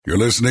You're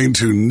listening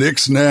to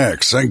Nick's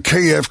Knacks on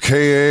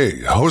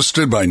KFKA,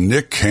 hosted by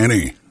Nick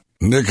Kenny.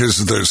 Nick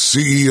is the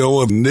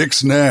CEO of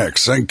Nick's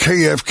Knacks on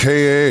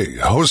KFKA,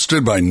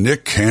 hosted by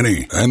Nick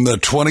Kenny, and the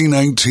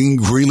 2019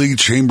 Greeley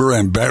Chamber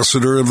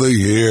Ambassador of the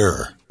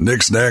Year.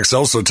 Nick's Knacks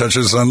also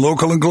touches on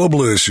local and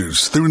global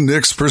issues through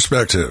Nick's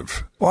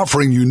perspective,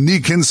 offering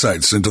unique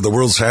insights into the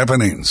world's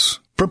happenings.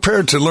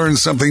 Prepare to learn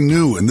something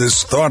new in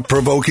this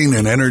thought-provoking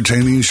and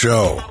entertaining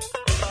show.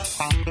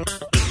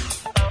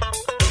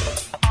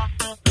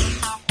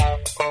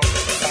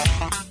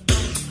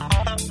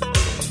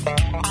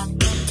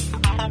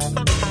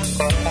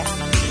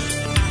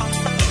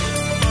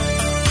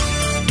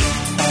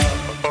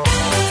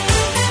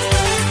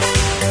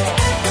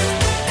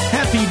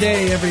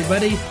 Day,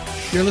 everybody.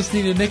 You're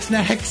listening to Nick's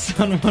Knacks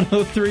on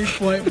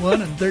 103.1 and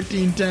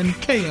 1310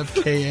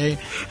 KFKA.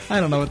 I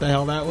don't know what the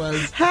hell that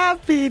was.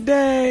 Happy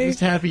day. Just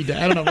happy day.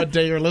 I don't know what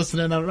day you're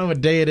listening. I don't know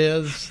what day it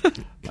is.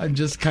 I'm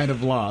just kind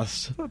of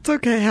lost. It's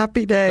okay.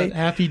 Happy day. But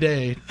happy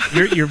day.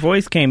 Your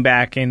voice came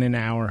back in an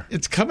hour.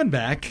 It's coming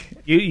back.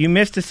 You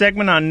missed a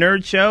segment on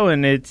Nerd Show,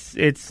 and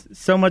it's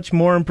so much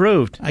more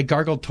improved. I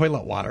gargled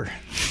toilet water.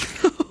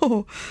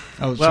 Oh,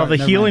 well, sorry,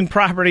 the healing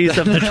properties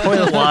of the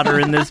toilet water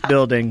in this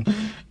building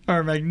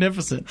are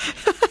magnificent.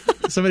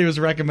 Somebody was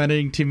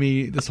recommending to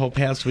me this whole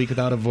past week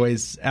without a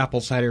voice apple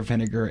cider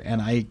vinegar,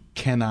 and I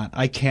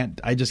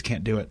just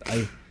can't do it.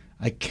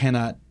 I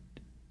cannot.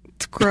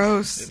 It's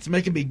gross. It's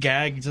making me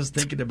gag just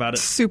thinking about it.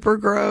 Super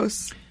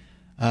gross.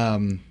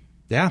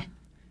 Yeah,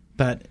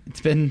 but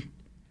it's been,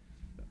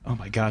 oh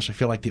my gosh, I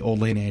feel like the old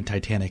lady in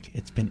Titanic.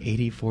 It's been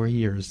 84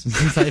 years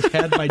since I've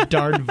had my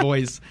darn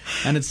voice,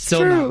 and it's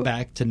still not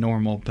back to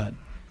normal, but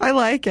I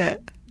like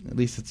it. At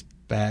least it's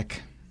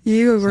back.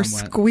 You were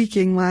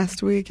squeaking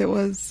last week. It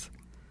was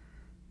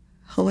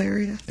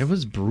hilarious. It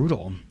was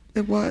brutal.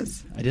 It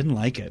was. I didn't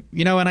like it.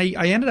 You know, and I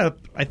ended up,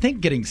 I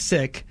think, getting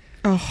sick.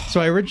 Oh. So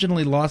I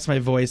originally lost my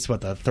voice, the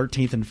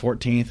 13th and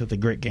 14th of the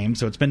Grit game.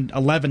 So it's been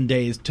 11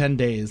 days, 10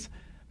 days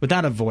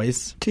without a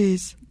voice.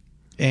 Jeez.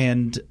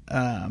 And,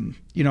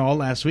 all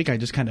last week I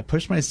just kind of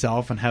pushed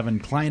myself and having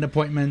client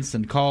appointments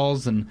and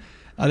calls and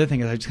other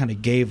things. I just kind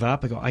of gave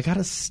up. I go, I got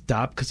to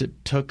stop because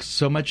it took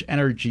so much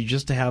energy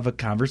just to have a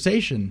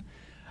conversation.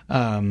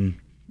 And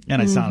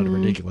I sounded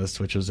ridiculous,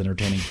 which was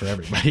entertaining for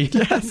everybody.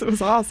 Yes, it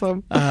was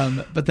awesome.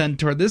 But then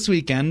toward this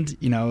weekend,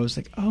 I was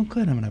like, oh,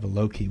 good, I'm going to have a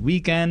low-key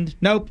weekend.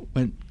 Nope,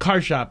 went car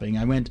shopping.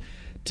 I went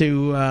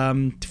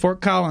to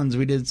Fort Collins.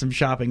 We did some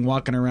shopping,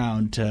 walking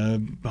around,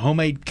 to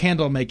homemade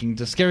candle making,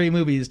 to scary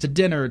movies, to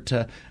dinner,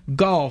 to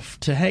golf,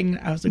 to hang.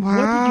 I was like, What did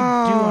you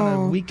do on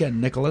a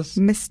weekend, Nicholas?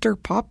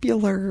 Mr.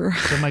 Popular.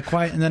 So my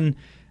quiet, and then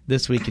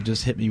this week it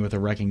just hit me with a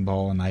wrecking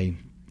ball, and I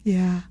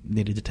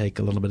needed to take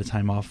a little bit of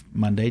time off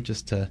Monday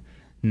just to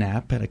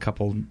nap, had a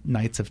couple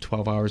nights of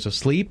 12 hours of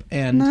sleep,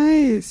 and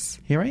nice.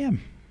 Here I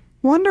am.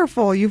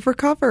 Wonderful. You've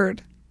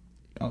recovered.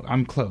 Oh,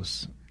 I'm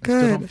close. Good. I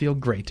still don't feel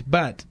great,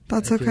 but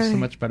that's I feel okay. so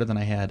much better than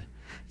I had.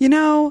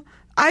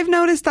 I've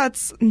noticed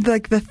that's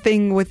like the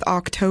thing with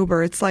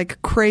October. It's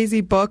like crazy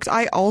booked.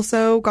 I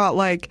also got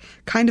like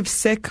kind of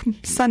sick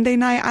Sunday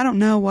night. I don't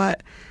know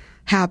what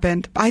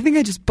happened. I think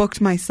I just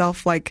booked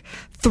myself like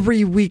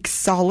 3 weeks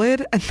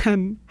solid, and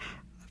then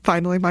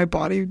finally my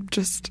body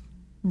just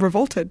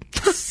revolted.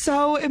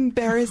 So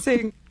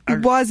embarrassing.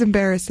 It was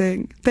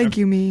embarrassing. Thank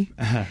you, me.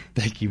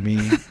 Thank you,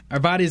 me. Our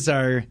bodies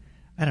are,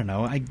 I don't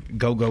know, I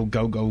go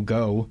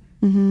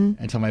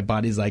until my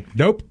body's like,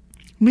 nope.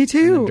 Me too.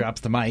 And then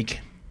drops the mic.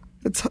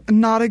 It's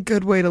not a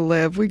good way to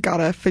live. We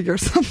gotta figure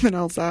something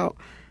else out.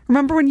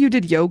 Remember when you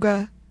did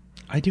yoga?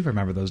 I do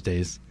remember those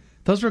days.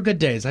 Those were good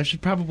days. I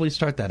should probably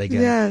start that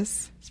again.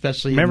 Yes.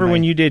 Especially remember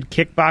when you did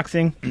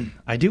kickboxing?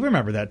 I do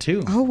remember that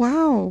too. Oh,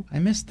 wow. I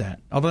missed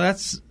that. Although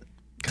that's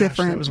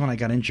different. That was when I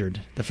got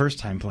injured the first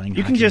time playing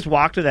You hockey. can just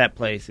walk to that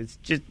place. It's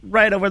just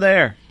right over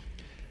there.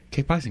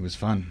 Kickboxing was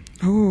fun.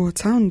 Oh, it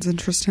sounds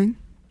interesting.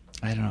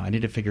 I don't know. I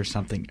need to figure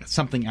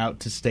something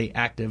out to stay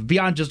active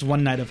beyond just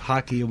one night of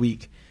hockey a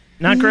week.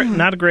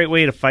 Not a great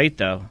way to fight,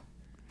 though.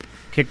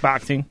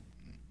 Kickboxing.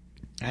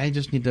 I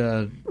just need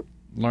to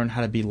learn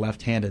how to be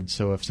left-handed,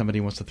 so if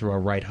somebody wants to throw a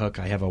right hook,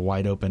 I have a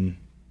wide open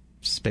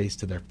space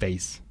to their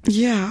face.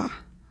 Yeah.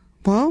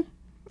 Well,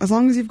 as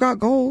long as you've got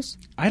goals.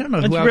 I don't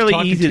know who it's I was really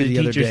talking easy to to the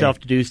other teach day. yourself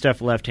to do stuff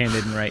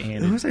left-handed and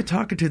right-handed. Who was I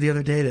talking to the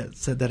other day that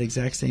said that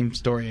exact same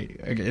story?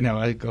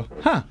 I go,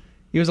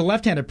 he was a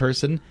left-handed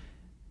person,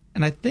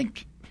 and I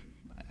think,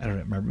 I don't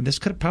remember, this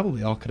could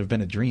have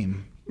been a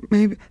dream.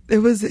 Maybe he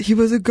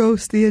was a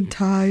ghost the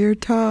entire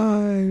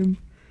time.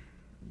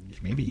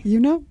 Maybe.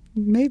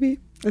 Maybe.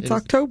 It's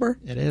October.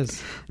 It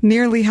is.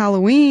 Nearly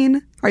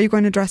Halloween. Are you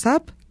going to dress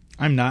up?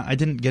 I'm not. I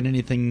didn't get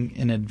anything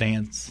in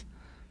advance.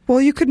 Well,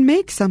 you could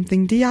make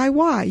something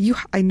DIY.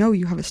 I know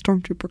you have a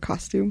stormtrooper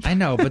costume. I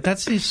know, but that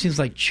seems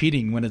like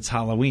cheating when it's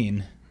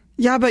Halloween.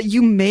 Yeah, but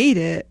you made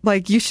it.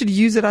 Like, you should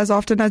use it as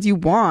often as you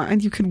want,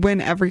 and you could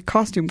win every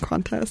costume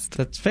contest.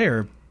 That's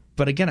fair.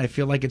 But again, I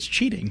feel like it's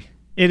cheating.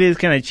 It is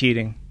kind of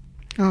cheating.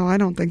 Oh, I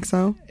don't think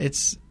so.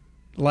 It's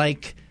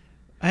like,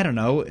 I don't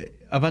know,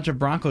 a bunch of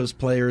Broncos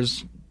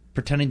players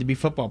pretending to be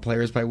football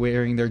players by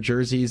wearing their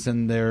jerseys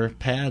and their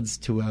pads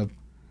to a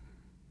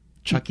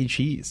Chuck E.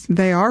 Cheese.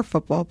 They are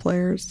football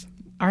players.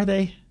 Are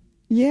they?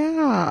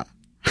 Yeah.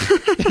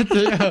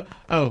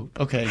 Oh,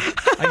 okay.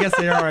 I guess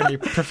they are on a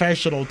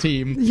professional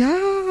team.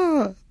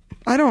 Yeah.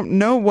 I don't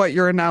know what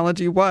your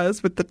analogy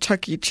was with the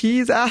Chuck E.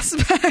 Cheese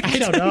aspect. I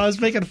don't know. I was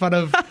making fun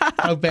of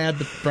how bad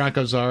the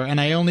Broncos are, and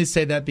I only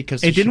say that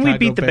because Hey, didn't we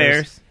beat the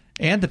Bears?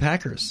 And the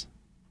Packers.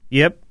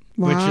 Yep.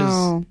 Wow. Which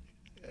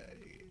is,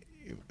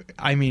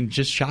 I mean,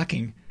 just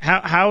shocking.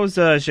 How's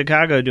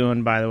Chicago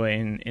doing, by the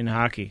way, in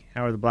hockey?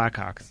 How are the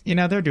Blackhawks? You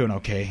know, they're doing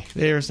okay.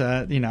 There's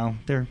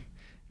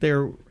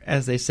they're,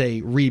 as they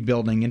say,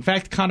 rebuilding. In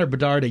fact, Connor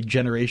Bedard, a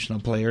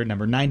generational player,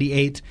 number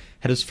 98,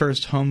 had his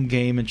first home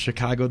game in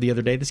Chicago the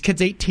other day. This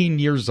kid's 18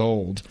 years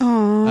old.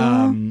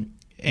 Aww.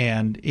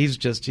 And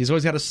he's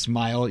always got a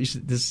smile.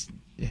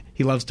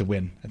 He loves to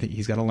win. I think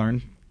he's got to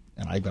learn,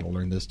 and I've got to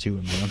learn this too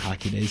in my own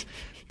hockey days,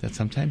 that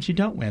sometimes you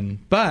don't win.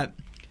 But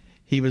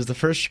he was the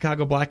first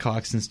Chicago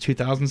Blackhawk since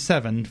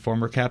 2007,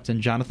 former captain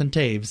Jonathan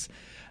Taves.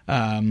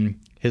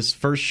 His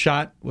first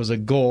shot was a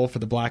goal for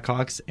the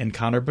Blackhawks, and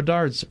Connor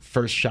Bedard's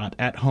first shot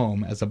at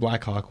home as a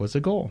Blackhawk was a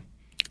goal.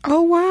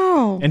 Oh,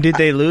 wow. And did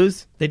they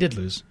lose? They did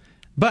lose.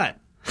 But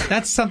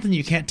that's something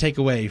you can't take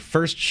away.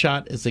 First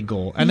shot is a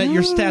goal. And then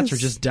your stats are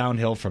just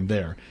downhill from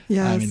there.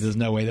 Yes. I mean, there's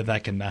no way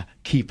that can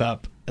keep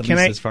up, at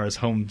least as far as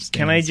home standings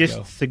Can I just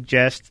go.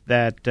 suggest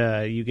that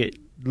you get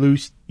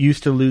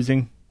used to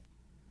losing?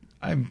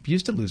 I'm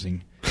used to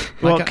losing.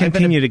 Well, I've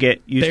continue been a to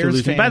get used to Bears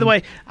losing. fan By the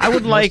way, I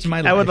would most of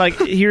my life.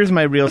 here's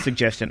my real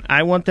suggestion.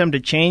 I want them to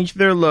change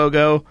their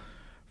logo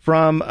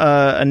from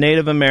a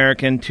Native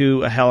American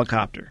to a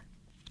helicopter.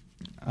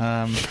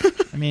 I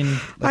mean,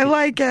 I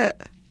like it.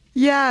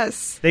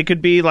 Yes. They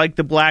could be like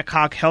the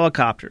Blackhawk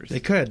helicopters. they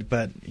could,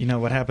 but you know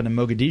what happened in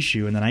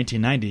Mogadishu in the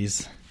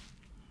 1990s?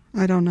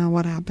 I don't know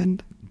what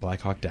happened.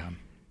 Black Hawk Down.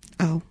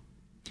 Oh.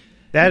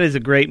 That is a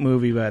great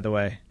movie, by the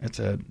way. It's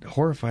a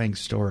horrifying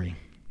story.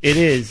 It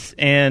is,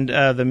 and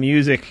the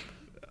music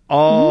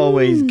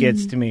always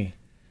gets to me.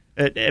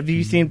 Have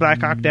you seen Black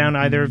Hawk Down,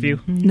 either of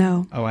you?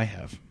 No. Oh, I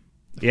have.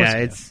 Of Yeah, course I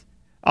it's.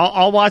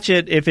 I'll watch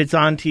it if it's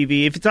on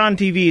TV. If it's on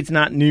TV, it's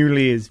not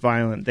nearly as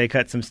violent. They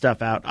cut some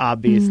stuff out,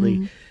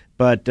 obviously,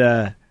 but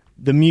the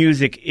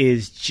music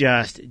is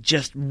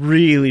just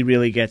really,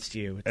 really gets to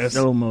you. It's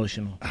so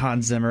emotional.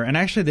 Hans Zimmer, and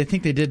actually, they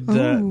think they did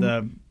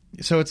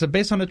So it's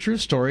based on a true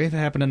story that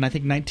happened in, I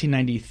think,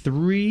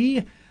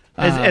 1993.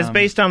 As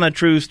based on a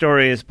true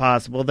story as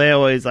possible. They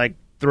always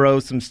throw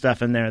some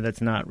stuff in there that's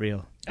not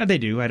real. They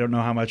do. I don't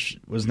know how much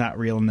was not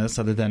real in this,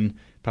 other than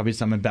probably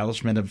some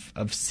embellishment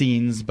of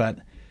scenes. But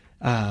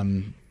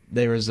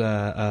there was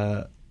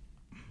a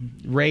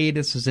raid.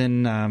 This was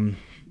in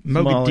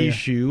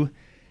Mogadishu.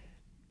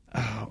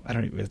 Oh, I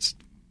don't know. It's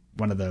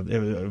one of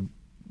the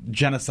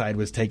genocide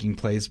was taking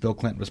place. Bill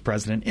Clinton was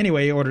president.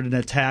 Anyway, he ordered an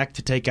attack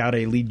to take out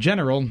a lead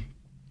general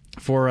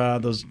for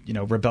those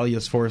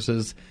rebellious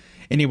forces.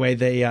 Anyway,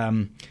 they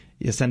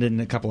send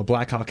in a couple of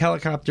Black Hawk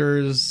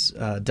helicopters,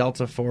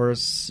 Delta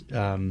Force,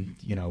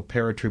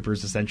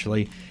 paratroopers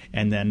essentially,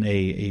 and then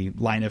a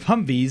line of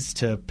Humvees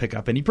to pick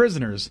up any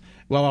prisoners.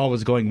 Well, all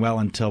was going well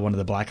until one of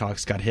the Black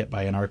Hawks got hit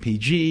by an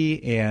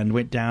RPG and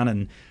went down,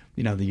 and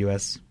the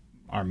U.S.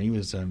 Army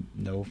was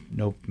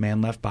no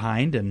man left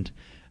behind, and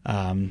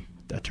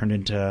that turned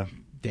into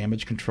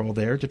damage control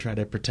there to try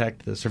to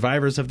protect the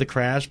survivors of the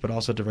crash, but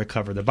also to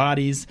recover the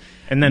bodies.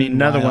 And then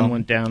another one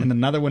went down. And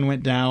another one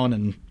went down,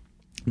 and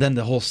then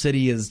the whole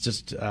city is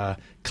just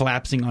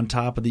collapsing on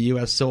top of the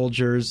U.S.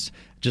 soldiers,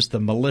 just the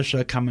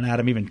militia coming at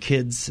them, even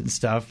kids and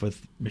stuff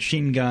with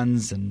machine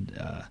guns and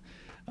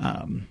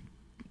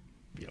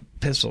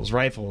pistols,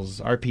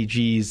 rifles,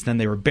 RPGs. Then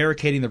they were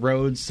barricading the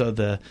roads so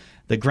the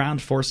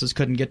ground forces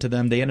couldn't get to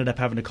them. They ended up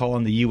having to call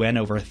on the UN.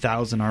 Over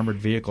 1,000 armored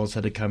vehicles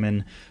had to come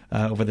in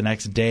over the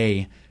next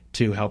day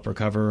to help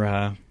recover.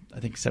 I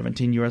think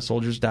 17 U.S.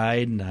 soldiers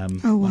died.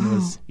 And, one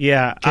was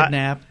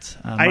kidnapped.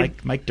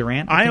 Mike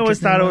Durant. I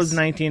always thought it was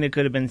 19. It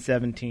could have been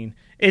 17.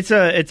 It's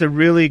a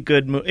really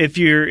good movie. If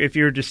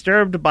you're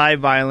disturbed by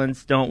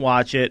violence, don't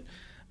watch it.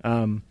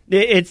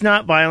 It's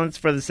not violence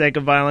for the sake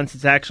of violence.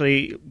 It's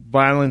actually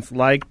violence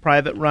like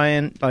Private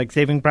Ryan, like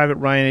Saving Private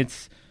Ryan.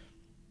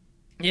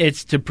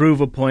 It's to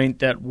prove a point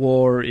that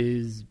war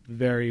is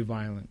very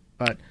violent.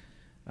 But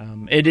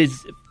it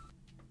is a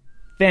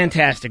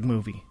fantastic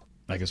movie.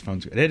 Like his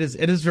phone's good. It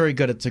is very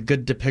good. It's a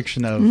good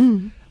depiction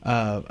of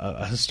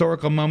a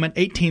historical moment.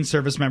 18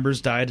 service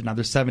members died,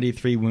 another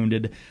 73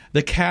 wounded.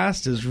 The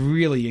cast is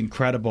really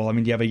incredible. I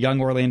mean, you have a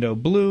young Orlando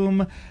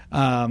Bloom.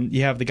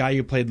 You have the guy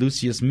who played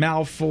Lucius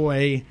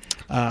Malfoy.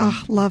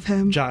 Love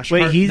him. Josh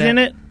Wait, Hartnett. he's in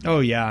it? Oh,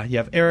 yeah. You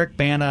have Eric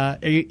Bana,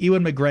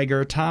 Ewan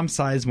McGregor, Tom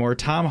Sizemore,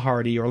 Tom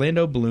Hardy,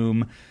 Orlando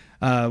Bloom,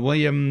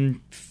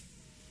 William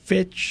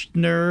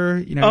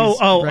Fitchner.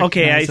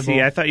 Okay, I see.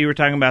 I thought you were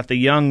talking about the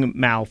young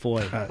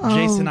Malfoy.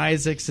 Jason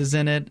Isaacs is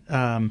in it.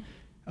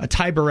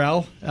 Ty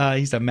Burrell,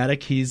 he's a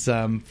medic. He's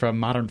from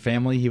Modern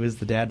Family. He was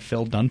the dad,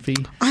 Phil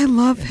Dunphy. I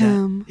love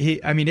him.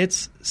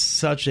 It's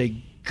such a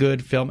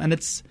good film, and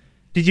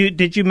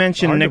Did you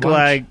mention Hard to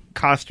Nikolai watch.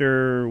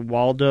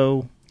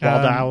 Coster-Waldau?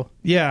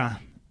 Yeah,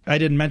 I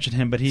didn't mention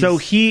him, but he's... So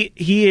he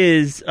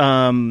is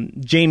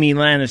Jaime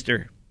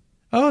Lannister.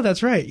 Oh,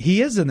 that's right.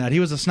 He is in that. He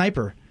was a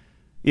sniper.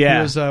 Yeah.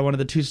 He was one of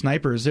the two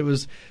snipers. It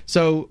was...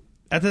 So,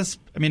 at this...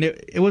 I mean,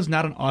 it was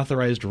not an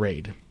authorized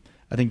raid.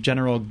 I think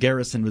General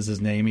Garrison was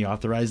his name. He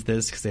authorized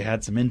this because they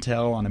had some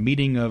intel on a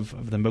meeting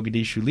of the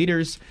Mogadishu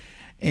leaders,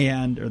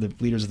 or the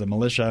leaders of the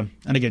militia.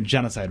 And again,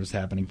 genocide was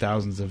happening.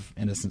 Thousands of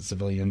innocent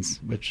civilians,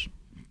 which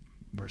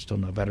we're still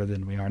no better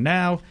than we are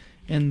now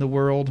in the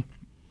world.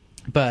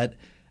 But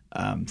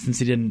since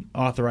he didn't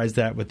authorize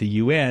that with the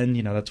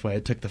UN, that's why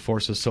it took the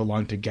forces so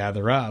long to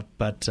gather up.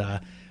 But,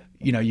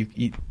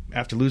 you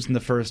after losing the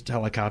first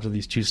helicopter,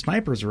 these two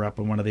snipers were up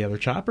on one of the other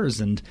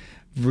choppers and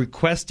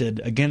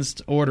requested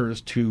against orders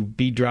to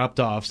be dropped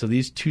off. So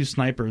these two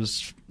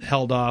snipers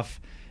held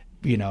off,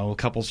 a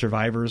couple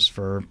survivors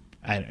for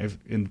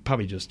in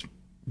probably just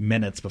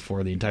minutes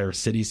before the entire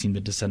city seemed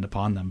to descend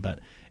upon them. But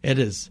it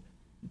is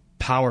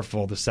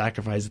powerful, the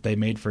sacrifice that they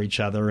made for each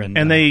other.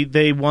 And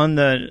they won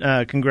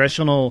the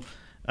Congressional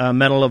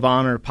Medal of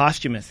Honor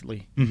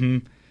posthumously. Mm-hmm.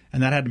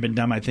 And that hadn't been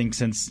done, I think,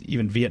 since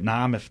even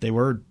Vietnam, if they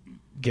were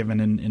given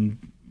in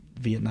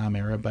Vietnam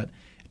era. But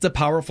it's a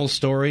powerful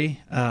story.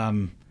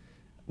 When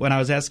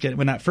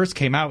that first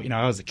came out,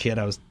 I was a kid.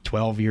 I was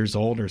 12 years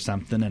old or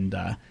something, and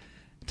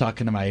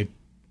talking to my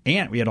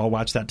aunt, we had all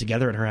watched that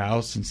together at her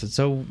house, and said,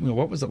 "So,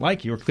 what was it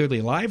like? You were clearly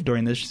alive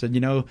during this." She said,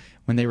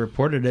 when they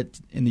reported it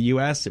in the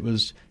U.S., it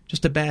was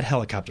just a bad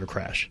helicopter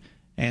crash,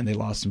 and they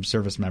lost some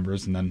service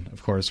members. And then,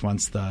 of course,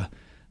 once the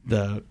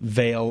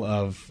veil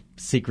of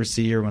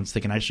secrecy, or once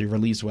they can actually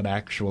release what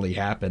actually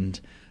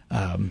happened,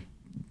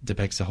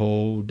 depicts a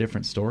whole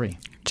different story.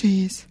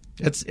 Jeez.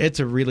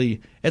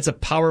 It's a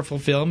powerful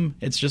film.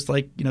 It's just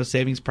like,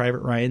 Saving Private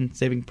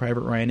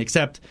Ryan,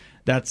 except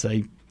that's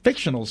a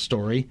fictional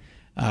story,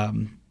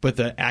 with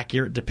an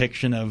accurate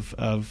depiction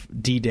of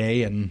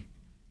D-Day and,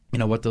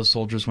 what those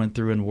soldiers went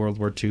through in World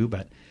War II.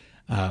 But,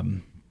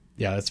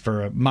 it's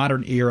for a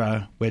modern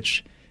era,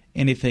 which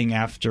anything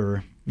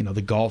after,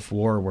 the Gulf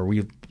War, where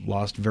we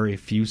lost very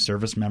few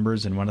service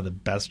members in one of the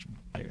best,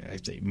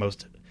 I'd say,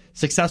 most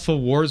successful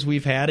wars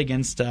we've had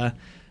against, in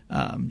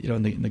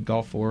the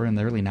Gulf War in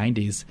the early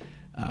 90s,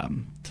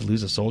 to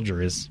lose a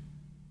soldier is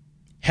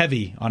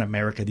heavy on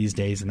America these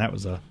days, and that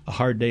was a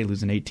hard day,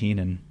 losing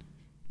 18.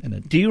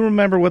 Do you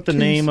remember what the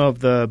name of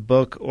the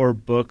book or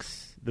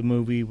books the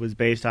movie was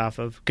based off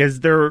of?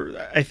 Because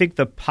I think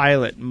the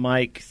pilot,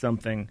 Mike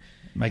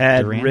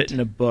had Durant written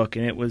a book,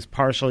 and it was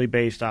partially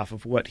based off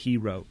of what he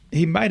wrote.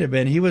 He might have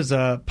been. He was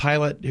a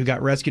pilot who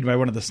got rescued by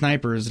one of the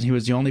snipers, and he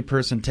was the only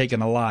person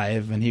taken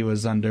alive, and he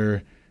was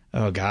under,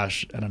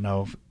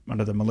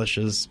 under the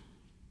militia's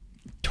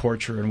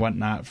torture and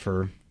whatnot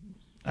for,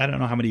 I don't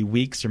know how many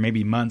weeks or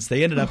maybe months.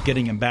 They ended up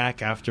getting him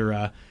back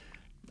after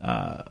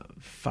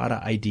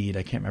Fada Aidid.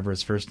 I can't remember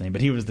his first name,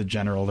 but he was the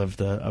general of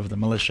the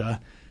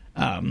militia.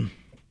 And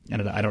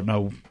I don't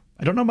know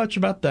much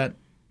about that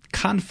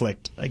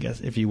conflict, I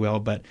guess, if you will,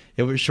 but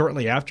it was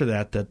shortly after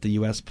that the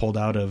U.S. pulled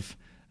out of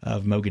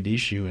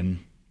Mogadishu and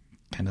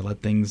kind of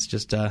let things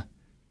just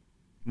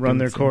run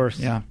their course.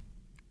 Yeah.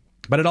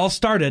 But it all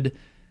started,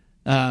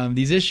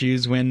 these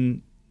issues,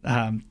 when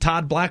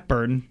Todd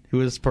Blackburn, who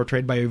was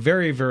portrayed by a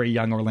very, very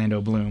young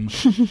Orlando Bloom,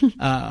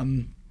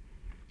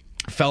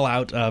 fell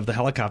out of the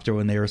helicopter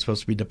when they were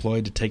supposed to be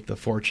deployed to take the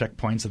 4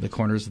 checkpoints at the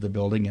corners of the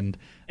building. And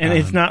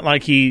it's not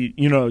like he,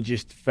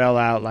 just fell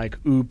out like,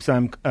 oops,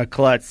 I'm a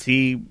klutz.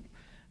 He,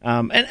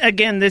 and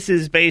again, this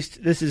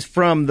is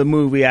from the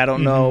movie. I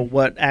don't know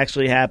what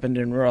actually happened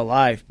in real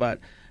life, but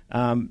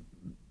in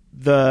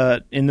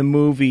the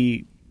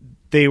movie,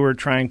 they were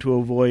trying to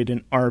avoid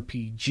an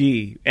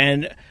RPG.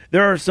 And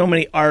there are so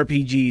many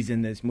RPGs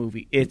in this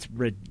movie. It's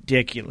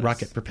ridiculous.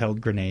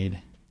 Rocket-propelled grenade.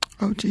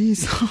 Oh,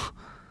 jeez.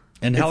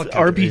 And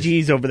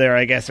RPGs over there,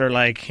 I guess, are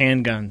like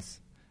handguns.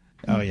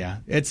 Oh yeah,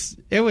 it's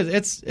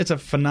a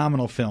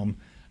phenomenal film.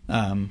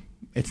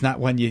 It's not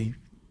one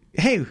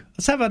hey,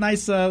 let's have a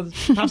nice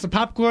pop some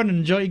popcorn and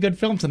enjoy a good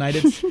film tonight.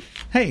 It's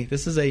hey,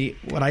 this is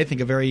what I think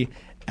a very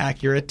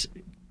accurate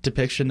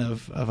depiction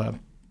of a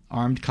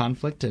armed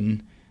conflict,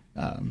 and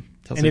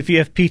if you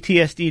have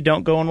PTSD,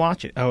 don't go and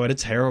watch it. Oh, and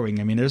it's harrowing.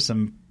 I mean, there's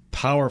some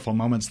powerful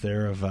moments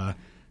there of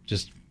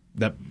just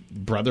that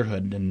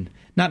brotherhood, and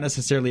not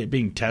necessarily it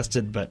being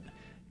tested, but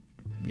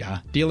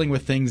dealing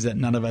with things that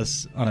none of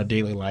us on a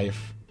daily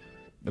life,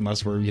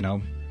 unless we're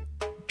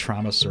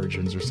trauma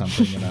surgeons or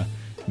something in a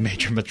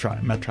major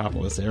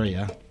metropolis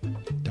area,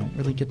 don't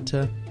really get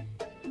to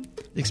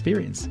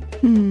experience.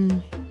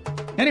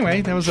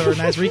 Anyway, that was our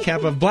nice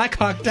recap of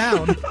Blackhawk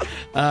Down.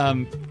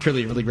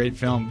 Really, really great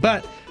film.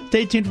 But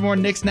stay tuned for more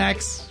Nick's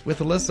Knacks with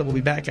Alyssa. We'll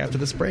be back after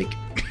this break.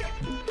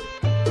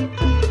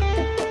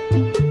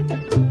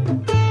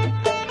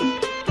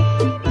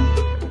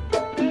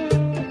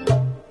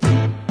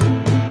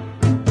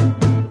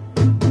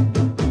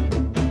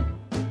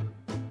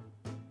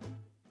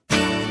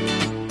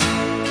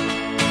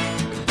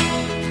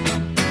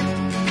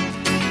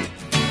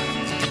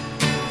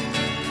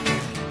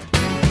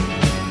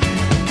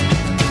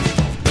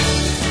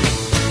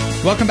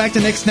 Welcome back to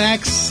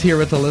Knacks, here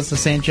with Alyssa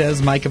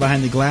Sanchez, Micah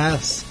behind the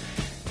glass,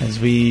 as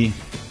we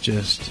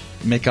just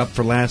make up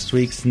for last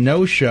week's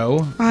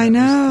no-show. I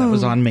know. That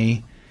was on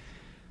me.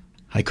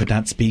 I could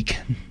not speak.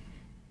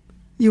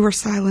 You were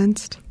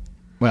silenced.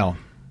 Well,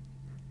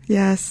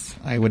 yes.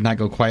 I would not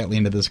go quietly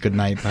into this good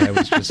night, but I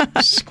was just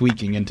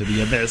squeaking into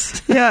the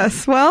abyss.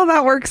 Yes, well,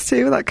 that works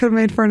too. That could have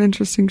made for an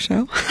interesting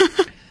show.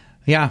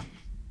 Yeah,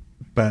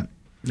 but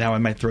now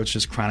my throat's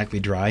just chronically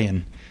dry,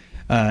 and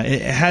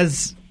it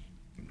has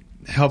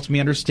helped me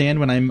understand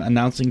when I'm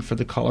announcing for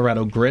the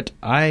Colorado Grit,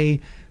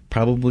 I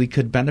probably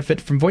could benefit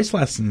from voice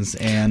lessons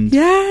and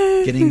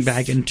getting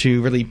back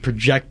into really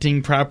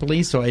projecting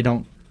properly so I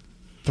don't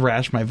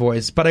thrash my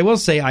voice. But I will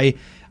say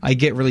I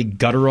get really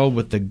guttural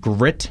with the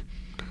grit.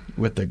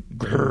 With the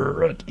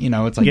grit,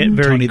 it's like get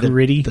very Tony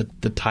gritty.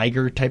 the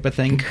tiger type of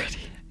thing. Gritty.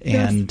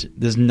 And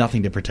there's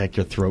nothing to protect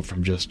your throat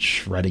from just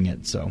shredding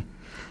it. So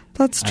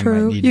that's I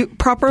true. might need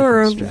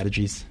Proper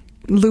strategies.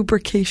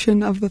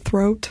 Lubrication of the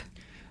throat.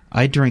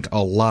 I drink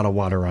a lot of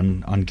water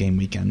on game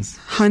weekends.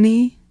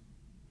 Honey.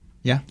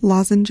 Yeah.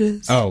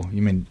 Lozenges. Oh,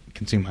 you mean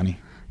consume honey?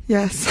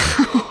 Yes.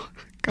 Oh,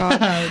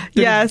 God.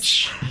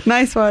 Yes.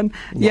 Nice one.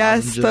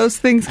 Yes, Lozenges. those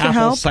things can Apple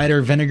help.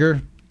 cider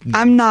vinegar.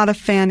 I'm not a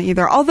fan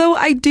either. Although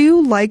I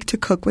do like to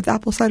cook with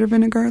apple cider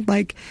vinegar.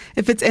 Like,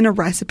 if it's in a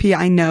recipe,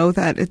 I know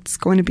that it's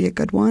going to be a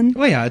good one.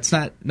 Well, yeah, it's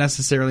not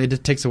necessarily,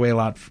 it takes away a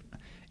lot.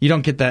 You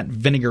don't get that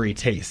vinegary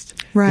taste.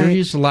 Right. They're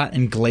used a lot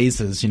in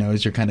glazes,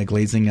 as you're kind of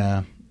glazing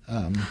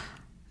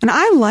And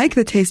I like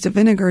the taste of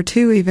vinegar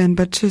too, even,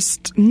 but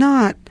just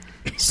not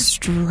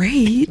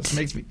straight. It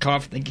makes me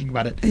cough thinking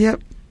about it.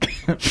 Yep.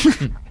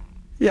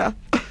 Yeah.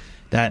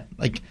 That,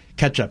 like,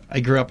 ketchup.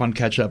 I grew up on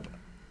ketchup.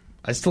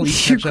 I still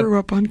eat You ketchup. grew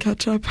up on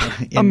ketchup.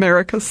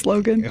 America's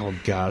slogan. Oh,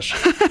 gosh.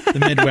 The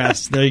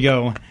Midwest. There you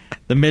go.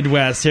 The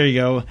Midwest. Here you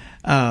go.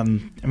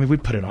 We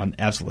put it on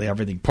absolutely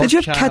everything. Pork Did you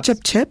have chops.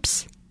 ketchup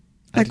chips?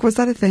 Like, was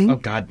that a thing? Oh,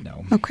 God,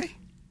 no. Okay.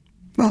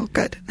 Well,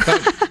 good.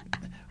 But,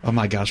 oh,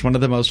 my gosh. One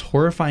of the most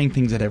horrifying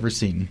things I'd ever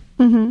seen.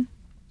 Mm-hmm.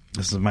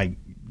 This is my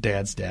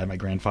dad's dad, my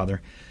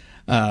grandfather.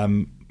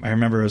 I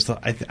remember it was,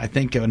 I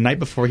think a night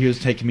before he was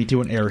taking me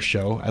to an air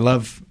show. I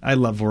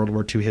love World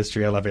War II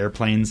history. I love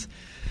airplanes.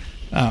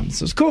 So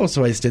it was cool.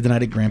 So I stayed the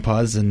night at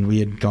Grandpa's, and we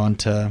had gone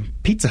to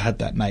Pizza Hut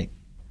that night.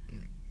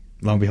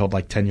 Lo and behold,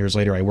 like 10 years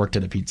later, I worked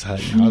at a Pizza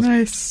Hut. I was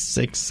Nice.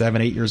 6,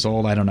 7, 8 years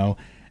old. I don't know.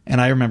 And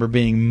I remember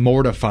being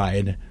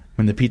mortified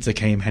when the pizza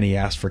came and he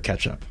asked for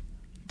ketchup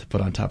to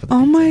put on top of the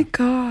pizza. Oh my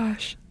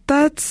gosh.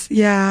 That's,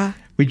 yeah.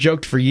 We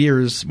joked for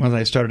years when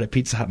I started at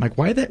Pizza Hut. I'm like,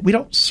 we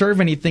don't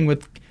serve anything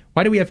with,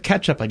 why do we have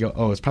ketchup? I go,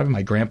 oh, it's probably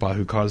my grandpa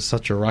who caused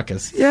such a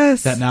ruckus.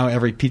 Yes. That now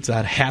every Pizza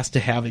Hut has to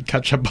have a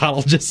ketchup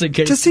bottle just in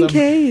case. Just in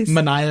case.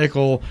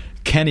 Maniacal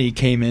Kenny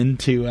came in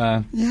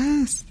to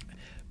Yes.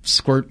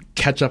 squirt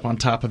ketchup on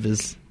top of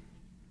his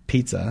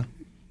pizza.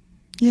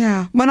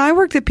 Yeah. When I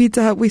worked at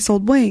Pizza Hut, we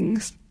sold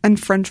wings and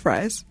French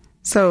fries.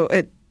 So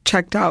it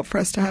checked out for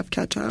us to have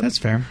ketchup. That's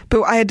fair.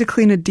 But I had to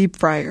clean a deep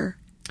fryer.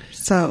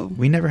 So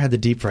We never had the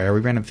deep fryer. We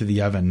ran them through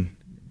the oven,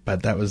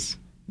 but that was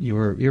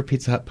your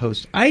Pizza Hut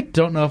post. I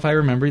don't know if I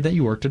remember that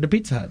you worked at a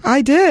Pizza Hut.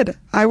 I did.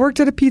 I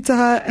worked at a Pizza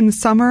Hut in the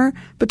summer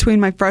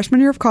between my freshman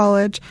year of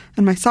college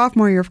and my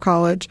sophomore year of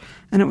college,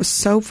 and it was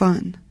so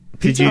fun.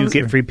 Did you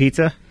get free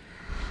pizza?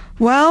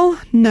 Well,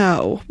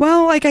 no.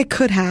 Well, like I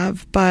could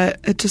have, but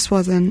it just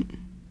wasn't.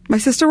 My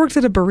sister worked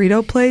at a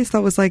burrito place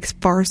that was like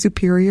far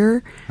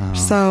superior,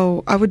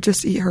 so I would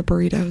just eat her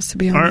burritos, to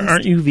be honest.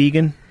 Aren't you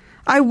vegan?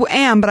 I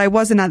am, but I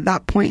wasn't at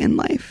that point in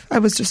life. I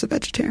was just a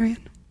vegetarian.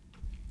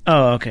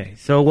 Oh, okay.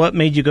 So what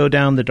made you go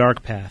down the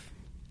dark path?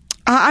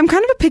 I'm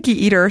kind of a picky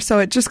eater, so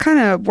it just kind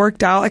of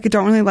worked out. Like, I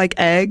don't really like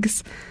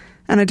eggs,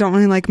 and I don't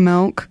really like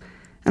milk,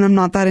 and I'm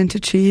not that into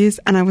cheese,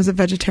 and I was a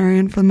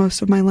vegetarian for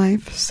most of my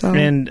life. So,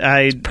 And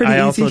I pretty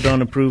also easy.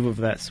 don't approve of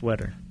that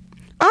sweater.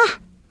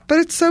 But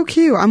it's so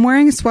cute. I'm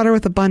wearing a sweater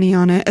with a bunny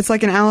on it. It's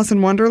like an Alice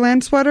in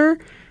Wonderland sweater,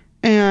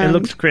 and It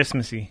looks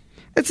Christmassy.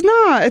 It's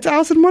not. It's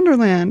Alice in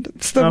Wonderland.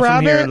 It's the From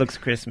rabbit. here, it looks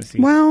Christmassy.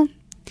 Well,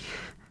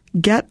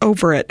 get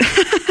over it.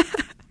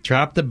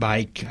 Drop the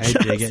bike. I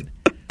dig it.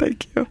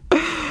 Thank you.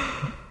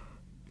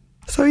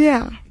 So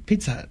yeah,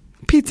 Pizza Hut.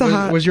 Pizza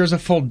Hut. Was yours a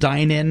full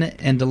dine-in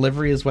and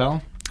delivery as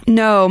well?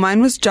 No,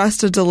 mine was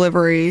just a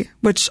delivery,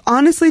 which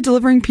honestly,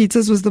 delivering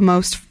pizzas was the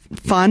most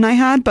fun I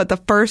had. But the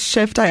first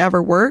shift I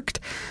ever worked,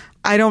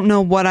 I don't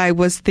know what I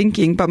was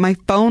thinking, but my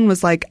phone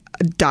was like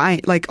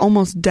dying, like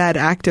almost dead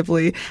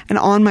actively. And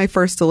on my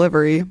first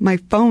delivery, my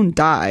phone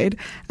died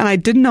and I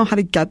didn't know how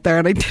to get there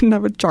and I didn't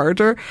have a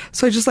charger.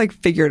 So I just like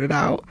figured it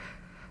out.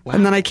 Wow.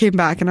 And then I came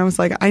back and I was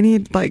like, I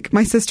need, like,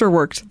 my sister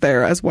worked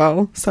there as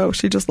well. So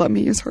she just let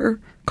me use her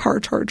car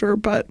charger,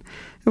 but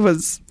it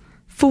was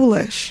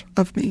foolish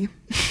of me.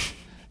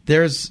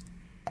 There's,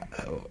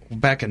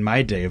 back in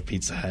my day of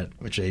Pizza Hut,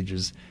 which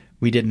ages,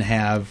 we didn't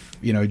have,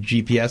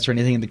 GPS or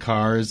anything in the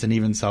cars, and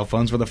even cell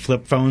phones were the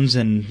flip phones,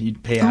 and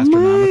you'd pay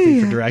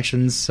astronomically for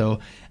directions. So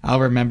I'll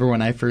remember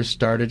when I first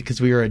started,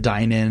 because we were a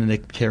dine-in and a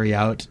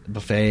carry-out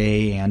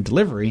buffet and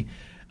delivery,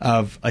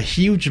 of a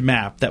huge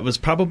map that was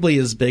probably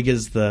as big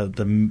as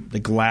the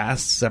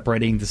glass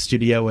separating the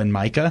studio and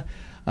Micah,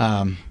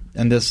 and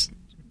this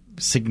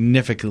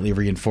significantly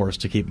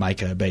reinforced to keep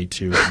Micah at bay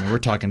too. I mean, we're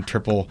talking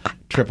triple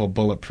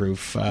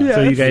bulletproof.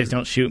 So you guys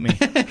don't shoot me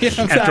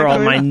after all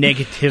my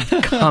negative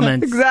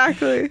comments.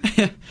 Exactly.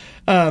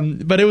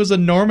 But it was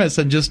enormous,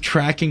 and just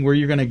tracking where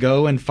you're going to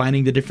go and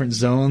finding the different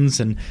zones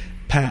and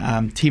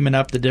teaming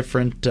up the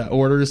different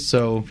orders.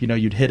 So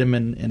you'd hit them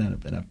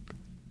in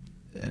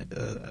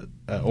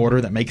a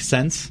order that makes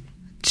sense.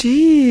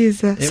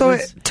 Jeez.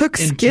 It took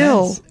intense.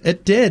 skill.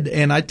 It did,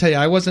 and I tell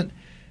you,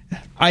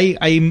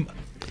 I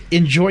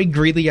enjoy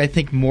Greeley, I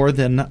think, more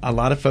than a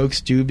lot of folks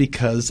do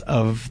because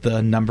of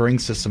the numbering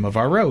system of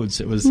our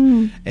roads. It was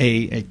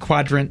a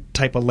quadrant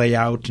type of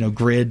layout,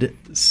 grid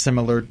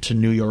similar to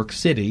New York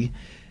City.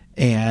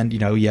 And,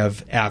 you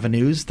have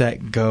avenues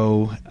that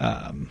go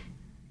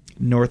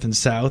north and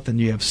south, and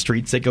you have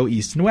streets that go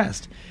east and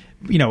west.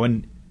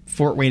 In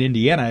Fort Wayne,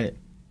 Indiana,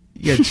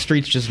 you had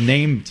streets just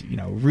named,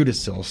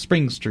 Rudisill,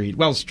 Spring Street,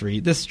 Wells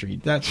Street, this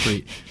street, that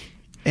street.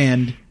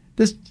 And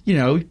this,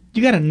 you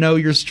got to know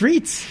your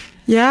streets.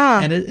 Yeah.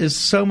 And it is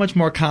so much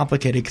more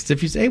complicated because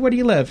if you say, hey, where do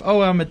you live?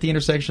 Oh, I'm at the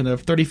intersection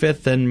of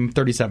 35th and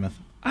 37th.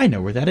 I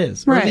know where that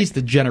is, or at least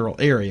the general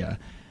area.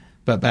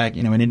 But back,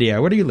 in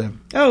India, where do you live?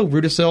 Oh,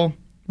 Rudisill.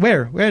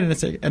 Where? Where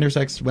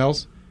intersects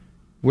Wells?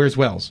 Where's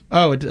Wells?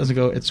 Oh, it doesn't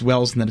go, it's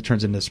Wells, and then it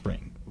turns into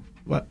Spring.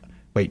 What?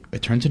 Wait,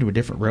 it turns into a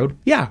different road?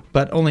 Yeah,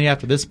 but only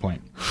after this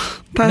point.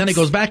 And then it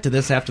goes back to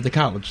this after the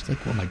college. It's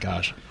like, oh my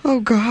gosh. Oh,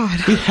 God.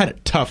 We had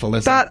it tough,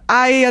 Alyssa. That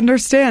I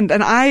understand.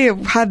 And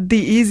I had the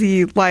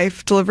easy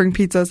life delivering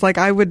pizzas. Like,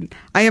 I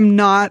am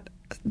not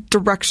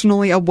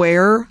directionally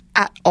aware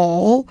at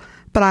all,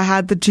 but I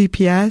had the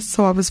GPS,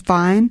 so I was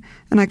fine,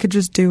 and I could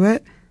just do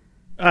it.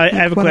 I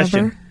have a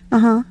question.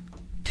 Uh-huh.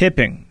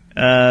 Tipping.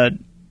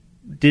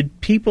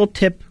 Did people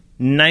tip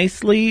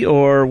nicely,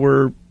 or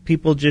were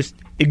people just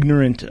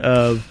ignorant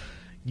of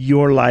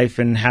your life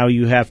and how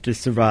you have to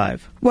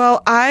survive?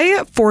 Well,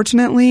 I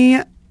fortunately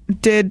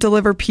did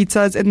deliver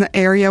pizzas in the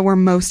area where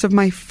most of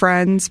my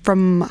friends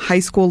from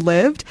high school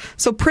lived.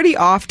 So pretty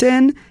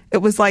often it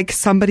was like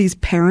somebody's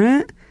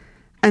parent,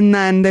 and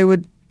then they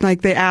would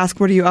they ask,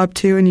 what are you up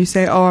to? And you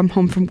say, oh, I'm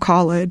home from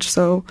college.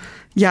 So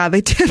yeah,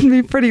 they tipped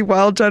me pretty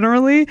well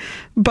generally,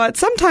 but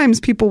sometimes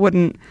people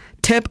wouldn't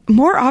tip.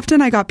 More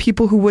often I got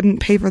people who wouldn't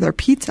pay for their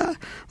pizza.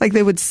 Like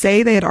they would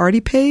say they had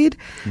already paid,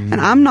 and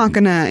I'm not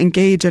going to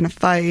engage in a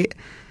fight.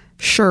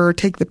 Sure,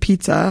 take the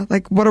pizza.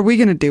 Like, what are we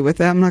going to do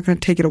with it? I'm not going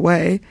to take it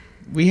away.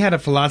 We had a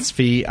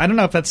philosophy, I don't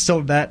know if that's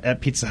still that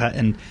at Pizza Hut,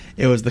 and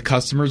it was the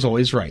customer's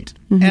always right.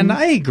 Mm-hmm. And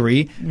I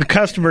agree. The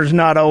customer's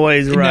not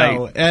always right.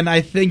 No, and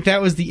I think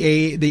that was the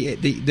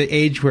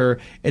age where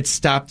it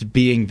stopped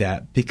being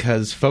that,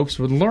 because folks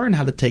would learn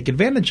how to take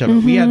advantage of it.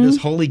 Mm-hmm. We had this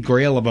holy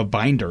grail of a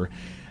binder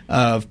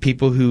of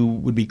people who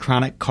would be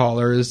chronic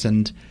callers.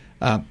 And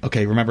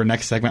okay, remember,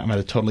 next segment I'm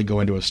going to totally go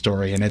into a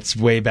story, and it's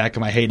way back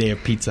in my heyday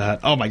of Pizza Hut.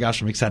 Oh my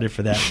gosh, I'm excited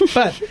for that.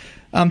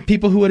 But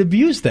people who would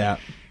abuse that.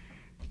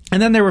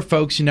 And then there were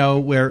folks,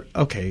 where,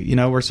 okay,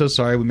 we're so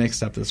sorry we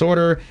mixed up this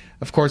order.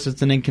 Of course,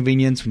 it's an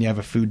inconvenience when you have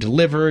a food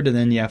delivered and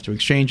then you have to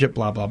exchange it,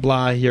 blah, blah,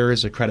 blah. Here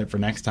is a credit for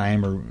next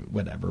time or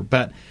whatever.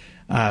 But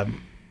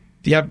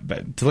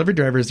delivery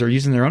drivers, they're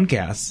using their own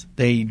gas.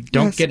 They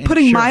don't get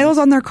putting insurance. Miles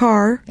on their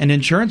car. And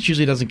insurance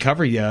usually doesn't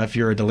cover you if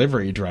you're a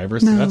delivery driver,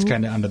 so that's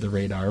kind of under the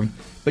radar.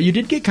 But you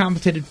did get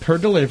compensated per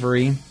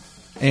delivery,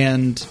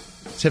 and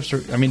tips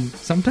are,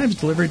 sometimes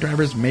delivery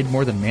drivers made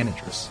more than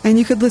managers. And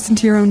you could listen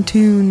to your own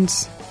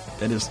tunes.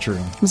 That is true.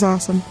 It was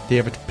awesome. Do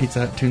you have a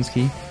Pizza Hut Tunes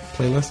Key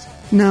playlist?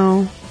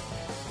 No.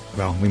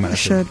 Well, we'll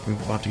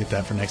have to get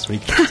that for next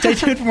week. Stay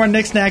tuned for more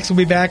Knacks. We'll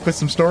be back with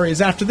some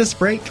stories after this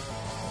break.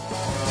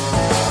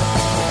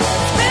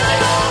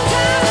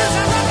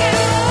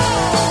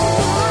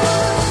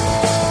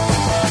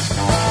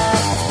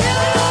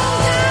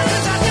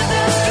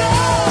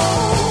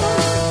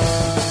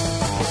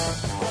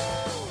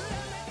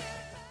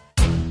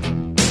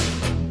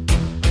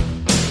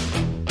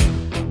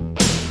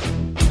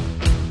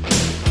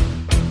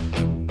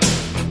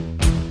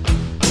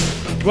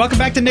 Welcome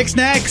back to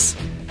Knacks.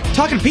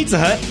 Talking Pizza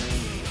Hut.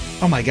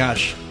 Oh my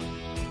gosh.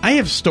 I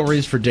have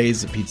stories for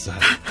days at Pizza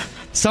Hut.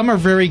 Some are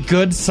very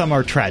good, some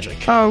are tragic.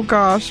 Oh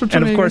gosh.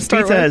 And of course,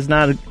 pizza is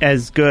not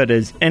as good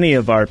as any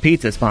of our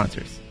pizza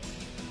sponsors.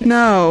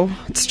 No,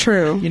 it's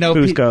true.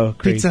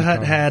 Pizza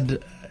Hut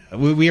had...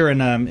 We were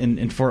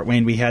in Fort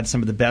Wayne. We had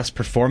some of the best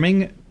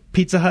performing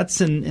Pizza Huts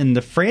in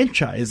the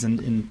franchise.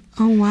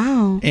 Oh,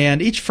 wow.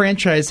 And each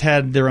franchise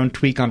had their own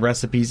tweak on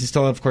recipes. You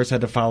still, of course,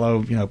 had to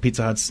follow,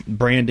 Pizza Hut's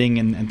branding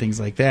and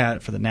things like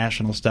that for the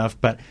national stuff.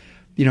 But,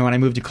 when I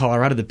moved to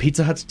Colorado, the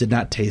Pizza Huts did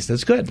not taste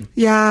as good.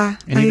 Yeah,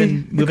 and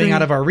even moving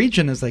out of our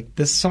region is like,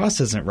 this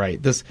sauce isn't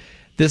right. These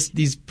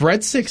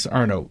breadsticks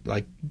aren't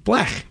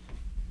blech.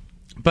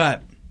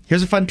 But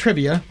here's a fun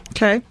trivia.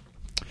 Okay.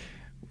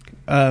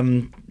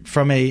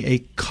 From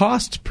a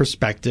cost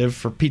perspective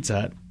for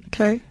Pizza Hut.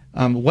 Okay.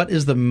 What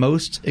is the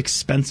most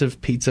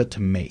expensive pizza to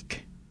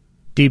make?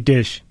 Deep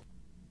dish.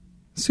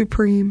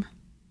 Supreme.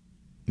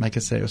 Micah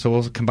say, so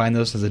we'll combine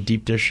those as a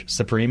deep dish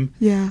supreme?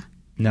 Yeah.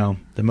 No.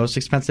 The most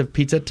expensive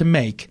pizza to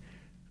make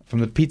from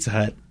the Pizza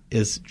Hut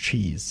is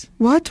cheese.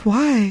 What?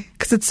 Why?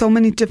 Because it's so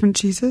many different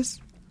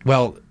cheeses?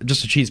 Well,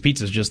 just a cheese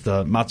pizza is just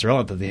the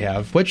mozzarella that they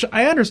have, which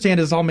I understand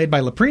is all made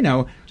by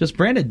Leprino, just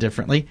branded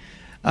differently.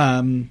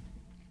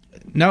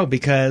 No,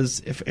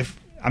 because if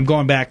I'm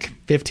going back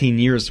 15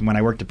 years when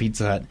I worked at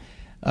Pizza Hut,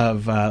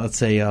 of let's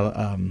say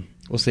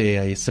we'll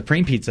say a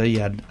supreme pizza, you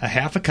had a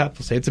half a cup.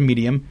 We'll say it's a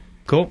medium.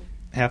 Cool,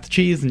 half the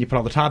cheese, and you put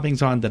all the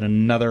toppings on. Then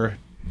another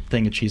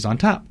thing of cheese on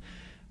top.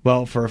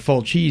 Well, for a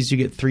full cheese, you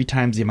get 3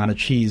 times the amount of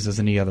cheese as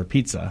any other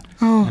pizza.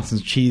 Oh. And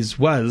since cheese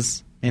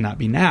may not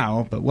be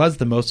now, but was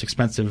the most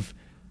expensive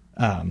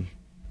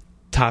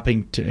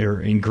topping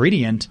or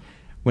ingredient,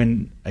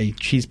 when a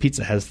cheese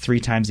pizza has 3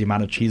 times the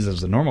amount of cheese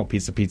as a normal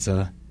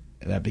pizza,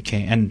 that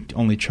became, and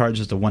only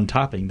charges the one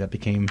topping, that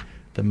became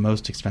the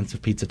most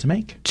expensive pizza to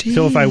make. Jeez.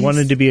 So if I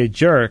wanted to be a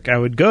jerk, I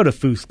would go to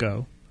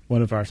Fusco,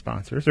 one of our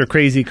sponsors, or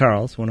Crazy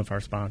Carl's, one of our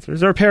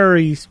sponsors, or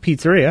Perry's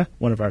Pizzeria,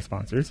 one of our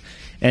sponsors,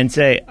 and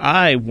say,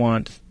 I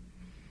want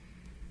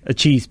a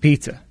cheese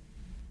pizza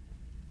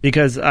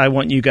because I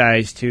want you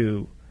guys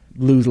to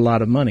lose a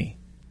lot of money.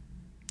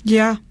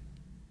 Yeah.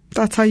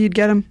 That's how you'd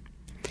get them.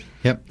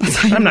 Yep.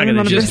 I'm not going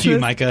to just you,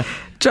 Micah.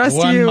 Just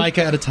one you.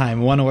 Micah at a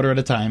time, one order at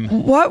a time.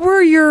 What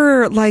were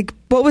your,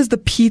 what was the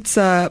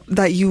pizza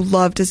that you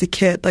loved as a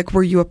kid? Like,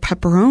 were you a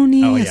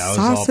pepperoni, Oh, a yeah, it was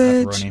all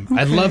sausage? pepperoni.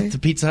 I Okay. loved the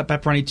Pizza Hut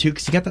pepperoni, too,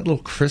 because you got that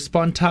little crisp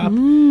on top.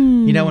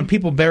 You know, when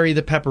people bury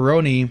the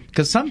pepperoni,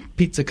 because some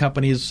pizza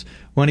companies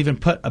won't even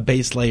put a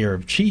base layer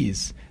of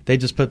cheese. They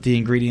just put the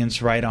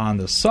ingredients right on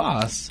the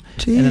sauce,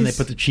 and then they Jeez.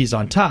 put the cheese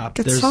on top.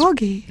 Gets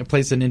soggy. A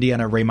place in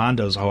Indiana,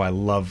 Raimondo's. Oh, I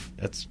love.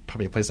 That's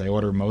probably a place I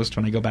order most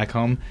when I go back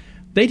home.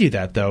 They do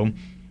that, though.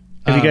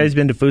 Have you guys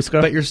been to Fusco?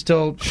 But you're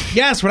still...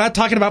 Yes, we're not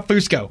talking about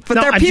Fusco. But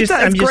no, their I'm pizza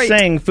is I'm great. just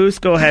saying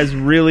Fusco has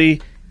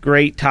really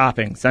great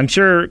toppings. I'm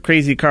sure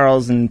Crazy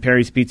Carl's and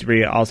Perry's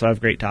Pizzeria also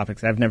have great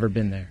toppings. I've never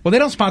been there. Well, they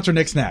don't sponsor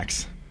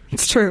Knacks.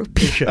 It's true.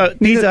 should.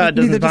 Pizza Hut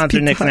doesn't neither does sponsor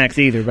Pizza Knicks Hut. Knacks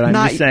either, but I'm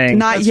Not- just saying.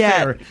 not That's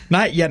yet. fair.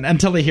 Not yet.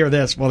 Until they hear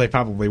this. Well, they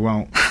probably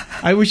won't.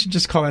 We should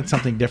just call that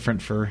something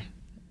different for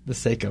the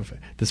sake of...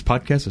 This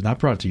podcast is not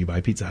brought to you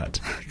by Pizza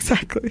Hut.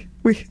 Exactly.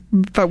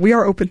 But we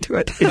are open to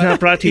it. It's not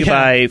brought to you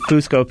by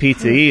Fusco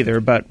Pizza either,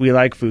 but we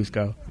like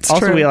Fusco. It's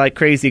Also, true. we like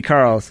Crazy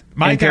Carl's and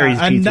Micah,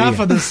 Perry's enough Pizzeria.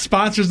 of the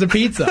sponsors of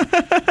pizza.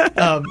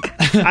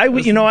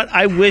 You know what?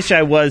 I wish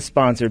I was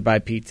sponsored by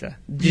pizza.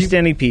 Just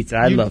any pizza.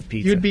 I love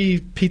pizza. You'd be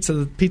Pizza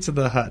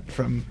the Hut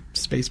from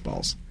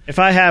Spaceballs. If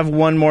I have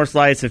one more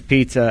slice of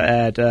pizza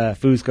at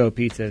Fusco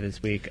Pizza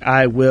this week,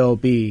 I will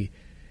be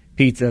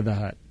Pizza the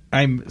Hut.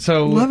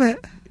 Love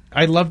it.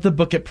 I love the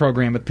Book It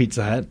program with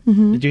Pizza Hut.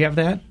 Did you have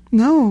that?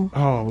 No.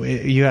 Oh,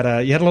 you had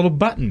a little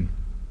button,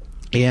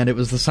 and it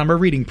was the summer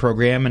reading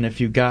program. And if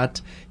you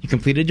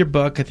completed your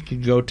book, I think you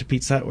could go to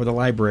Pizza Hut or the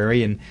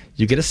library, and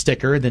you get a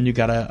sticker. Then you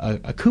got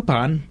a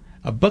coupon,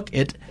 a Book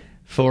It,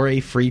 for a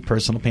free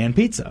personal pan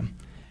pizza.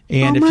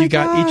 And Oh if my you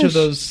got each of gosh.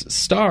 those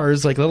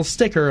stars, like a little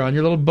sticker on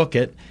your little Book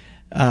It,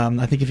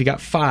 I think if you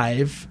got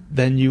 5,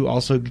 then you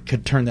also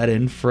could turn that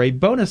in for a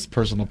bonus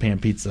personal pan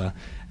pizza.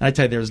 And I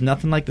tell you, there's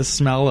nothing like the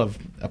smell of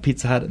a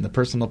Pizza Hut in the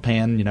personal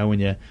pan. You know, when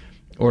you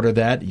order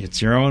that,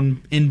 it's your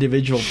own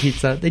individual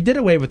pizza. They did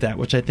away with that,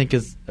 which I think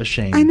is a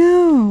shame. I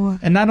know.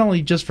 And not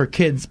only just for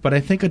kids, but I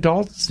think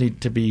adults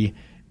need to be,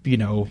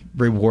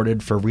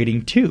 rewarded for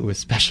reading too,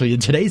 especially in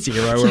today's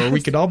era where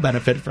we could all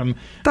benefit from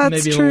That's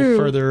maybe a true.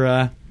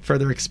 little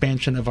further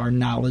expansion of our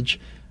knowledge.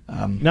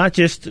 Not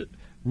just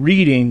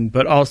reading,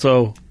 but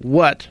also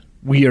what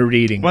we are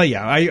reading. Well,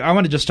 yeah, I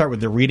want to just start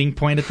with the reading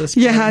point at this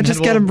point. Yeah, and just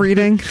then get them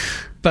reading.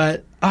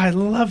 But I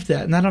love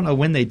that, and I don't know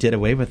when they did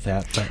away with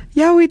that. But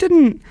Yeah, we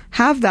didn't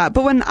have that.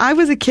 But when I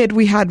was a kid,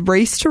 we had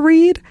Race to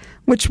Read,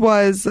 which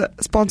was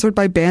sponsored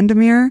by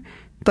Bandamere,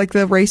 like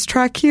the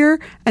racetrack here.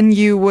 And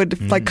you would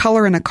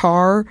color in a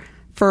car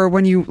for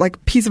when you,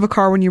 piece of a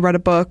car when you read a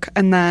book.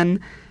 And then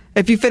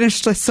if you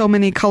finished so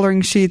many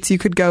coloring sheets, you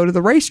could go to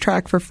the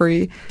racetrack for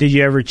free. Did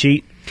you ever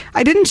cheat?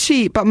 I didn't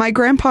cheat, but my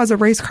grandpa's a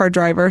race car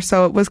driver,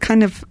 so it was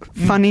kind of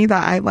funny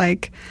that I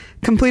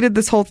completed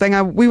this whole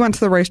thing. We went to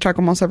the racetrack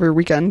almost every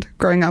weekend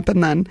growing up,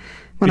 and then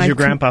when Is your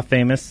grandpa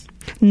famous?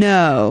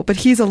 No, but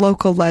he's a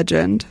local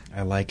legend.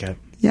 I like it.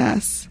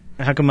 Yes.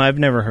 How come I've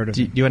never heard of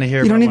Do him? you want to hear?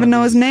 You about don't even one of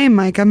know his these? name,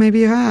 Micah. Maybe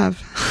you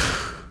have.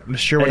 I'm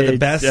sure one of the It's,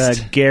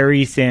 best.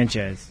 Gary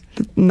Sanchez.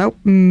 Nope.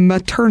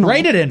 Maternal.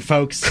 Write it in,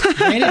 folks.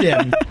 Write it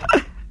in.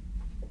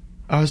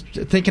 I was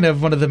thinking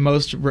of one of the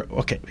most...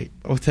 Okay,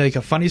 I'll take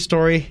a funny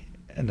story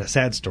and a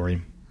sad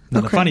story.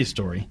 Not a Okay. funny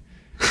story.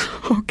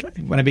 Okay.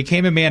 When I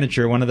became a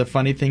manager, one of the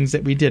funny things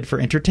that we did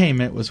for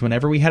entertainment was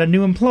whenever we had a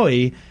new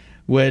employee,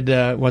 would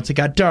once it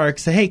got dark,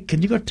 say, "Hey,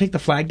 can you go take the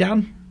flag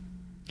down?"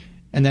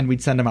 And then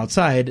we'd send them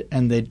outside,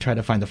 and they'd try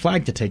to find the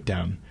flag to take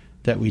down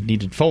that we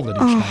needed folded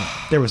each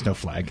night. There was no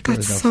flag. There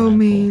was That's no so flagpole.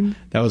 mean.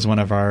 That was one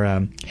of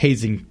our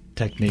hazing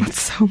techniques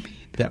That's so mean.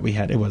 that we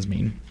had. It was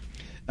mean.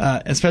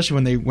 especially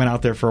when they went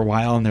out there for a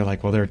while and they're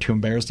like, well, they're too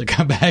embarrassed to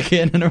come back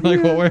in. And we're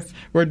like, well,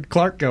 where'd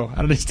Clark go?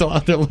 How did he still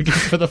out there looking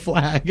for the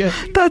flag?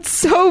 That's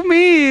so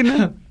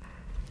mean.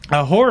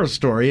 A horror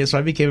story. So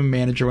I became a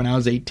manager when I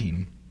was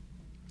 18.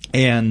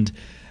 And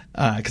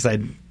because I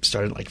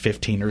started like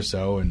 15 or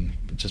so, and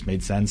it just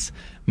made sense.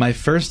 My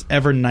first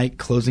ever night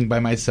closing by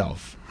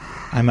myself.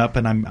 I'm up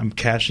and I'm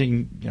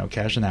cashing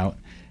out,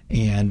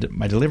 and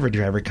my delivery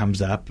driver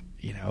comes up,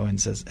 and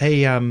says,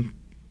 "Hey, you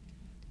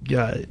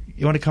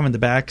want to come in the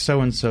back?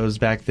 So and so's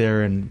back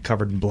there and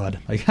covered in blood."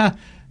 Like, ha,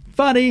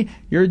 funny.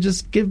 You're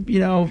just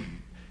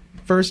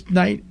first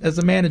night as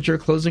a manager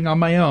closing on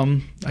my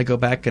own. I go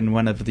back, and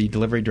one of the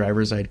delivery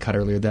drivers I had cut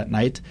earlier that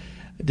night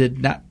did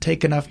not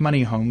take enough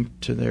money home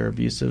to their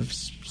abusive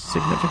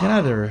significant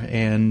other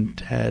and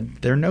had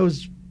their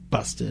nose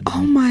busted.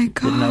 Oh my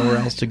god! Didn't know where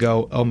else to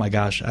go. Oh my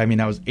gosh! I mean,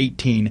 I was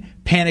 18,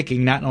 panicking,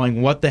 not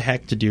knowing what the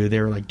heck to do. They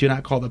were like, "Do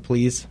not call the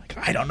police." Like,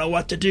 I don't know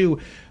what to do.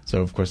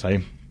 So of course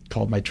I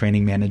called my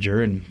training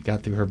manager and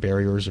got through her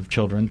barriers of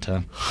children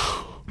to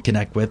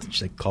connect with.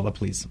 She's like, "Call the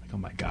police." I'm like, "Oh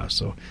my gosh!"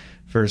 So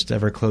first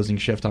ever closing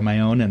shift on my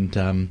own,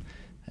 and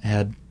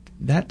had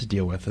that to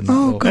deal with. And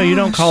no, you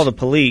don't call the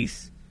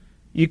police.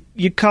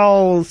 You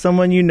call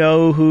someone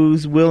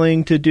who's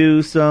willing to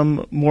do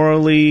some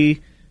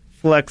morally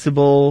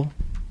flexible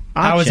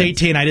options. I was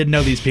 18. I didn't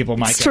know these people,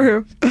 Mike. It's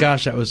true.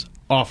 Gosh, that was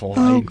awful.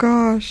 Oh,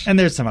 gosh. And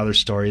there's some other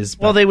stories.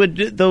 Well, they would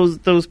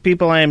those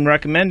people I am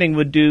recommending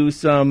would do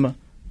some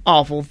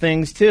awful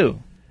things, too.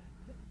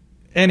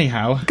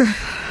 Anyhow,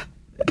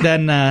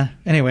 then,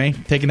 anyway,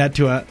 taking that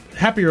to a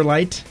happier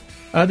light,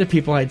 other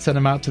people, I'd sent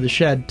them out to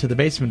the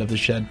basement of the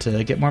shed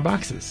to get more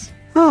boxes.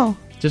 Oh.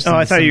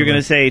 I thought you were going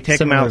to say take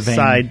them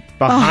outside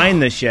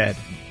behind the shed.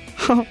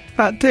 Oh,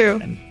 that too.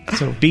 And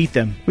so beat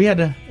them. We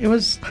needed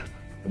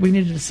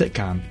a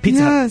sitcom.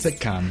 Pizza Hut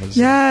sitcom.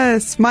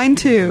 Yes, mine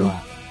too.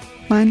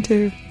 Mine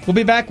too. We'll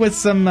be back with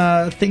some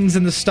things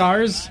in the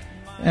stars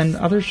and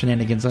other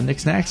shenanigans on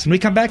Nick's Knacks. When we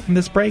come back from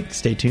this break,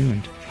 stay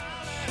tuned.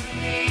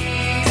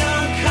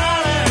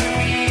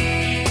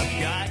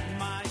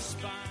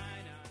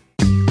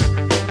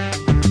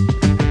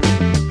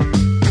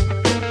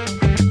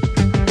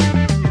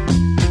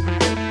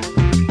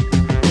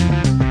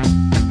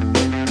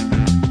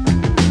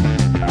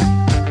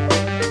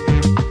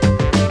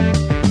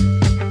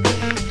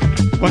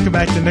 Welcome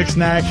back to Nick's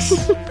Knacks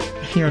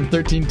here on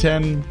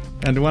 1310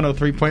 and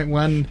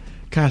 103.1.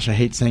 Gosh, I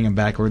hate saying them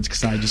backwards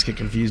because I just get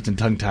confused and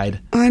tongue-tied.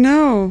 I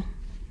know.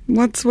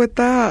 What's with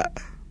that?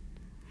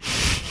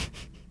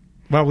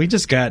 Well, we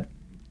just got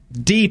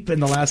deep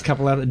in the last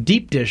couple of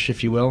deep dish,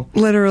 if you will.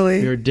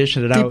 Literally. We were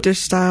dishing it out. Deep dish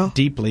style.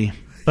 Deeply.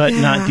 But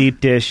not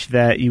deep dish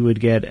that you would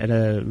get at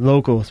a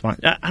local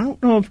spot. I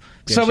don't know if...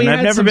 So we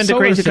I've never been to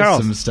Crazy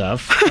Carl's.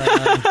 Stuff.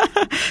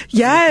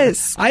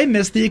 Yes. I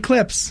missed the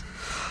eclipse.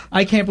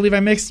 I can't believe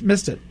I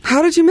missed it.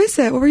 How did you miss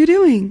it? What were you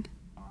doing?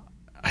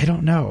 I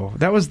don't know.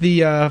 That was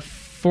the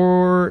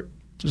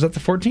was that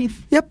the 14th?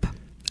 Yep.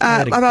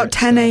 About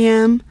 10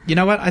 a.m. You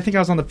know what? I think I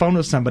was on the phone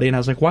with somebody, and I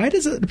was like, why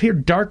does it appear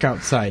dark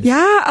outside?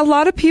 Yeah, a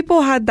lot of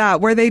people had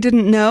that where they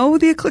didn't know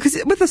the eclipse.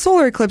 Because with a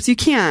solar eclipse, you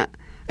can't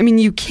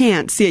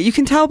see it. You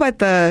can tell by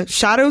the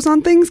shadows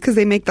on things because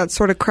they make that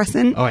sort of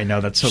crescent. Oh, I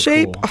know. That's so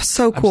shape. Cool. Oh,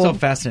 so cool. I'm so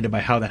fascinated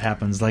by how that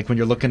happens. Like when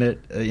you're looking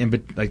at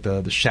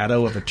the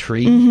shadow of a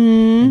tree,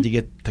 and you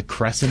get the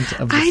crescent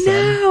of the sun. I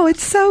know.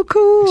 It's so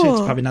cool. Actually,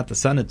 it's probably not the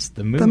sun. It's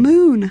the moon. The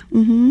moon.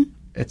 Mm-hmm.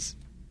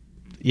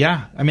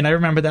 Yeah. I mean, I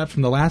remember that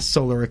from the last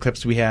solar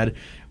eclipse we had,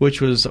 which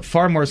was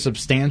far more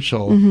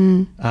substantial.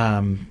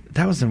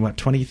 That was in,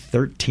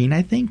 2013,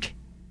 I think?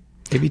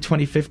 Maybe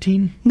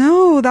 2015?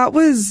 No, that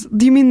was...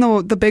 Do you mean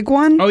the big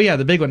one? Oh, yeah,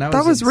 the big one. That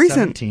was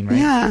recent. 17, right?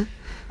 Yeah.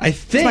 I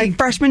think... It's my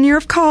freshman year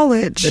of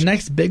college. The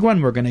next big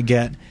one we're going to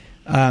get,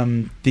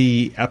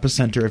 the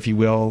epicenter, if you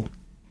will,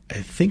 I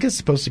think is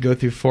supposed to go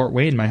through Fort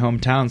Wayne, my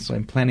hometown, so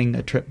I'm planning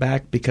a trip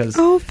back because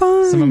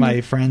some of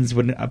my friends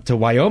went up to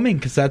Wyoming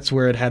because that's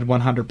where it had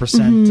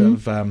 100%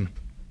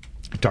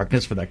 of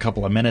darkness for that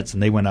couple of minutes,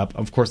 and they went up.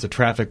 Of course, the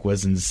traffic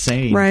was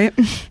insane. Right.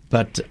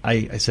 But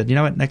I said, you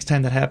know what, next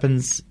time that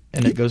happens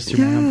and it goes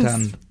through my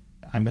hometown,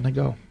 I'm going to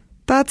go.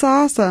 That's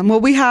awesome. Well,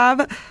 we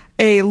have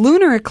a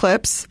lunar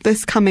eclipse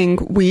this coming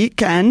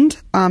weekend.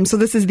 So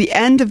this is the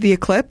end of the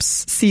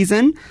eclipse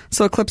season.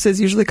 So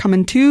eclipses usually come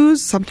in 2s,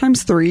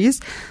 sometimes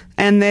 3s.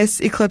 And this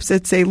eclipse,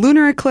 it's a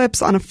lunar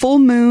eclipse on a full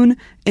moon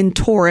in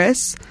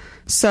Taurus.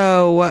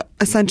 So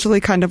essentially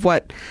kind of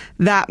what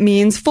that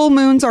means. Full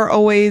moons are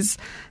always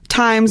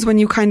times when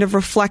you kind of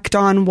reflect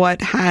on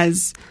what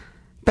has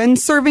been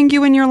serving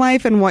you in your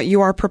life and what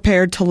you are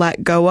prepared to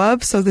let go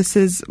of. So this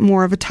is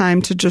more of a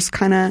time to just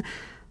kind of,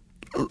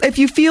 if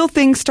you feel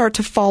things start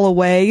to fall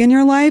away in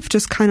your life,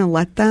 just kind of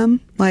let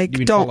them. Like, you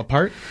mean don't fall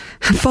apart?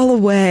 Fall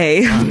away.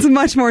 It's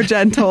much more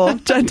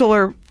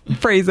gentler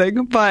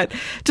phrasing, but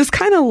just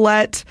kind of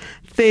let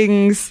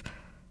things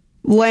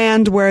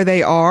land where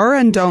they are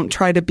and don't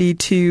try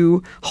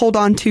to hold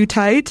on too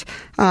tight.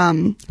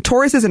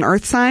 Taurus is an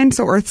earth sign,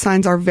 so earth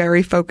signs are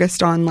very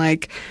focused on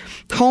like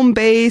home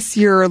base,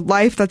 your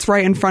life that's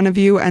right in front of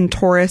you, and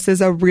Taurus is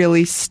a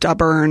really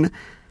stubborn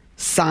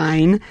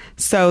sign.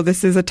 So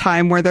this is a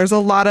time where there's a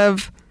lot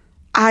of,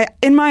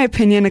 in my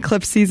opinion,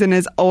 eclipse season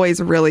is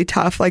always really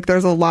tough. Like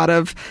there's a lot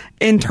of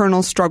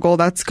internal struggle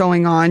that's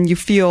going on. You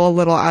feel a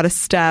little out of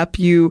step.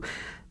 You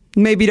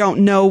maybe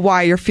don't know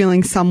why you're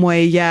feeling some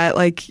way yet.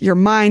 Like your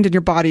mind and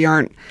your body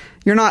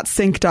you're not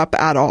synced up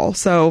at all.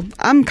 So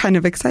I'm kind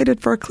of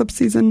excited for eclipse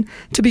season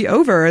to be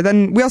over.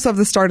 Then we also have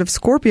the start of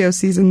Scorpio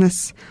season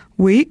this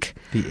week.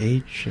 The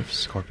age of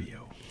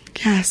Scorpio.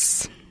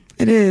 Yes,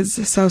 it is.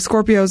 So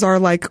Scorpios are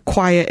like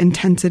quiet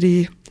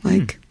intensity.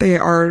 Like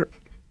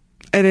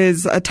it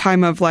is a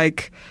time of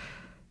like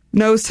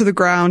nose to the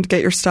ground,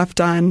 get your stuff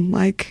done.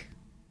 Like,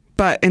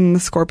 but in the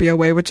Scorpio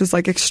way, which is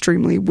like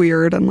extremely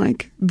weird and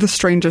like the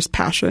strangest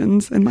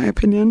passions, in my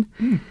opinion.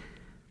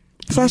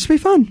 So that should be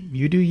fun.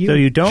 You do you. So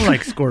you don't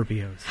like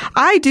Scorpios?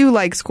 I do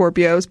like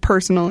Scorpios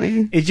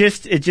personally. It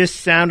just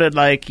sounded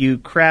like you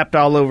crapped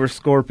all over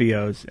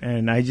Scorpios,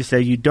 and I just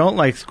said you don't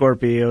like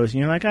Scorpios, and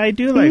you're like, I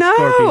do like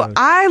Scorpios. No,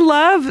 I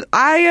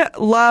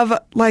love,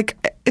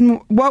 like, in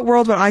what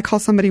world would I call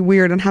somebody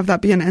weird and have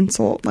that be an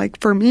insult? Like,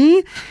 for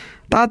me,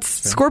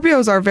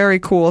 Scorpios are very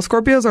cool.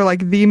 Scorpios are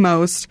like the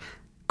most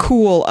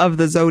cool of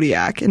the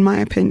zodiac, in my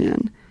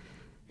opinion.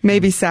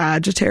 Maybe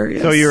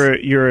Sagittarius. So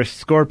you're a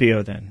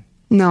Scorpio then?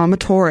 No, I'm a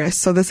Taurus,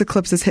 so this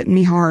eclipse is hitting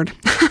me hard.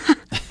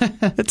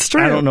 It's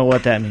true. I don't know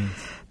what that means.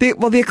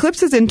 The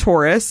eclipse is in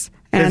Taurus.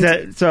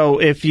 And So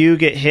if you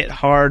get hit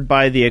hard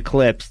by the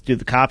eclipse, do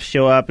the cops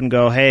show up and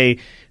go, hey,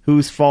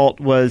 whose fault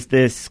was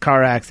this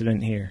car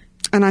accident here?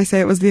 And I say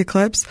it was the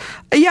eclipse.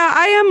 Yeah,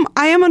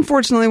 I am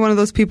unfortunately one of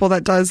those people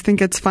that does think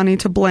it's funny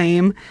to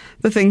blame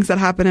the things that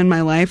happen in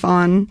my life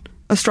on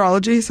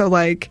astrology. So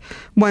like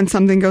when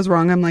something goes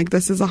wrong, I'm like,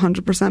 this is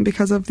 100%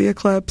 because of the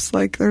eclipse.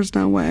 Like there's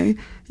no way,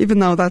 even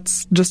though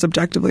that's just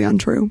objectively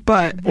untrue.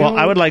 But well,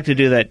 I would like to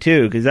do that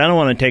too, because I don't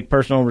want to take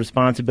personal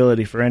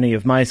responsibility for any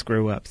of my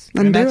screw ups.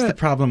 And that's the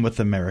problem with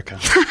America.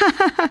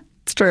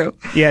 It's true.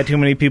 Yeah, too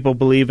many people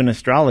believe in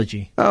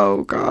astrology.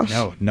 Oh gosh.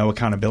 No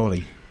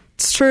accountability.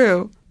 It's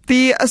true.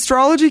 The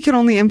astrology can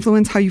only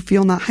influence how you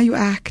feel, not how you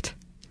act.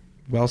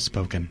 Well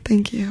spoken.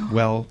 Thank you.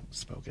 Well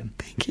spoken.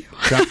 Thank you.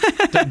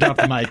 Drop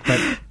the mic, but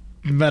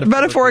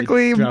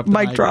metaphorically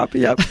mic drop.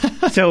 Yep.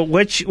 So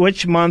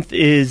which month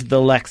is the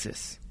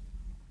Lexus?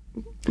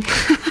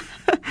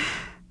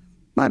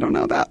 I don't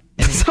know that,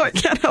 so I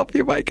can't help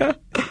you, Micah.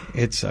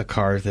 It's a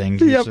car thing.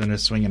 Yep. Usually in a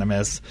swing and a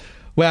miss.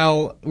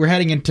 Well, we're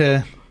heading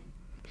into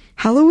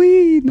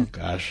Halloween. Oh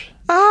gosh.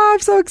 I'm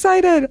so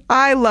excited.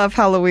 I love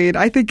Halloween.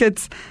 I think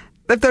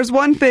if there's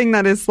one thing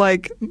that is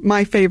like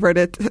my favorite,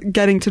 it's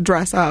getting to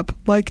dress up,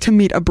 like to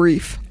meet a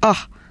brief.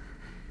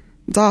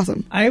 It's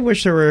awesome. I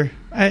wish there were,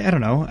 I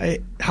don't know.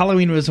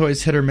 Halloween was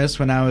always hit or miss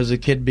when I was a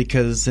kid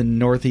because in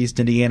Northeast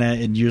Indiana,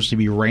 it'd usually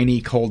be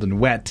rainy, cold, and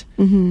wet.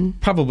 Mm-hmm.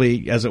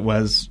 Probably as it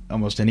was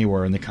almost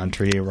anywhere in the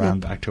country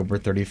around October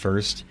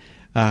 31st.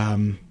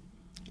 And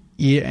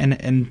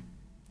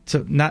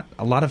so not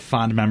a lot of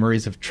fond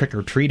memories of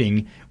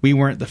trick-or-treating. We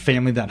weren't the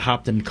family that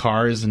hopped in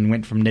cars and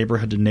went from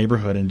neighborhood to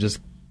neighborhood and just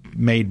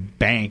made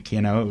bank,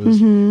 It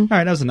was all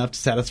right. That was enough to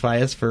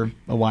satisfy us for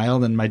a while.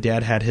 Then my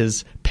dad had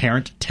his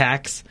parent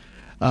tax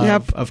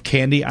of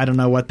candy. I don't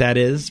know what that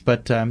is,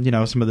 but some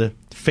of the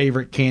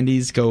favorite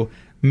candies go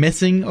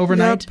missing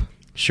overnight. Yep.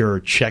 Sure,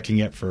 checking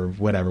it for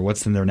whatever.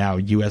 What's in there now?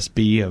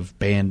 USB of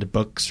banned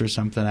books or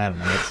something? I don't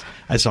know.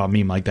 I saw a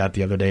meme like that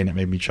the other day, and it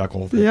made me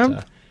chuckle.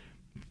 That,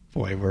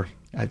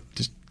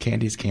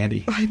 candy's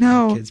candy. I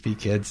know. Kids be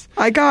kids.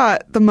 I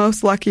got the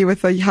most lucky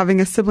with having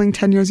a sibling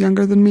 10 years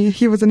younger than me.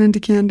 He wasn't into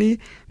candy,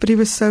 but he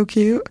was so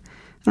cute.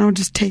 And I would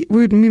just me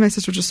and my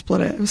sister would just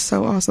split it. It was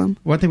so awesome.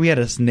 One thing, we had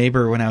this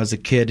neighbor when I was a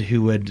kid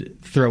who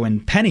would throw in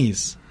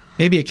pennies,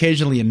 maybe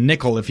occasionally a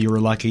nickel if you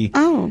were lucky.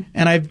 Oh.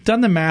 And I've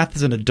done the math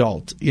as an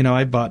adult.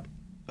 I bought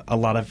a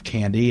lot of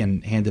candy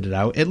and handed it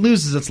out. It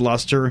loses its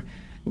luster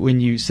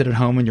when you sit at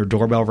home and your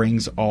doorbell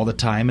rings all the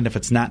time, and if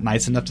it's not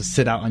nice enough to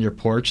sit out on your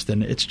porch,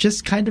 then it's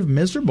just kind of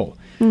miserable.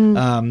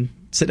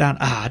 Sit down,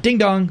 ding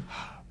dong,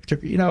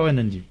 and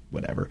then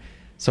whatever.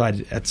 So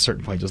I'd at a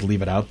certain point just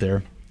leave it out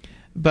there.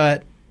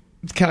 But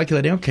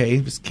calculating, okay,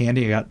 it was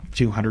candy. I got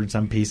 200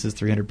 some pieces,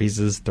 300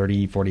 pieces,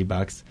 $30,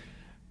 $40.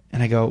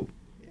 And I go,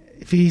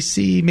 if you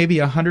see maybe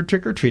 100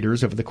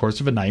 trick-or-treaters over the course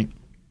of a night,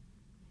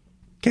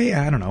 okay,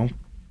 I don't know,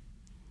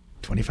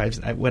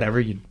 25, whatever,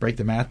 you break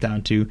the math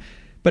down to.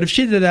 But if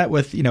she did that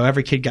with,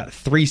 every kid got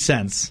 3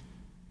 cents,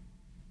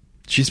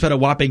 she spent a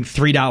whopping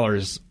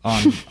 $3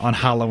 on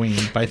Halloween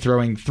by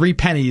throwing 3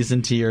 pennies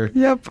into your...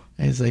 Yep.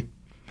 I was like,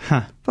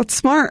 huh. That's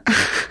smart.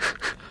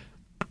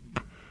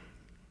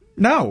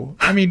 No,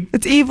 I mean...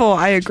 It's evil,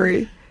 I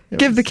agree.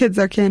 Give the kids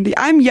their candy.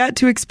 I'm yet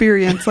to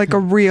experience, like, a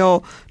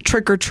real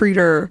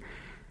trick-or-treater.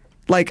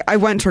 Like, I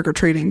went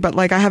trick-or-treating, but,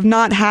 like, I have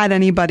not had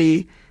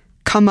anybody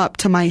come up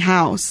to my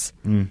house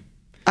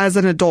as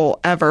an adult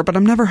ever, but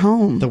I'm never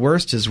home. The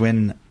worst is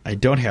when I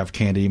don't have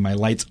candy, my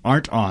lights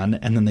aren't on,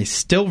 and then they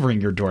still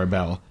ring your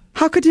doorbell.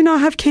 How could you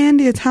not have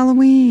candy? It's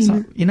Halloween.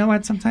 So, you know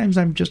what? Sometimes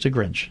I'm just a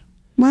Grinch.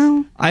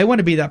 Well, I want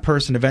to be that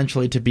person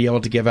eventually to be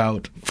able to give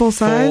out full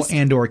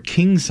and or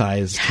king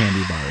size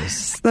candy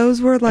bars.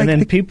 Those were like, and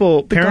then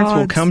parents gods.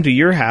 will come to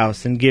your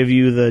house and give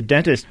you the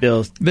dentist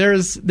bills. There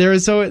is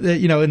so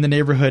in the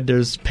neighborhood,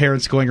 there's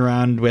parents going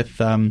around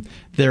with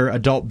their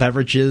adult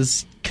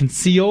beverages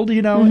concealed,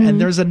 and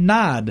there's a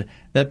nod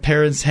that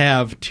parents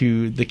have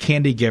to the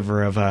candy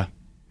giver of a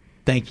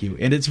thank you,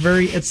 and it's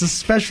a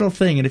special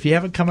thing. And if you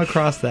haven't come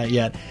across that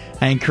yet,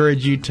 I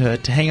encourage you to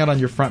hang out on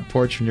your front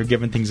porch when you're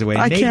giving things away.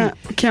 I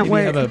can't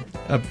wait.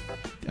 Have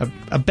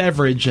a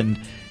beverage, and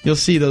you'll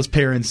see those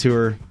parents who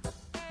are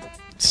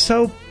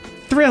so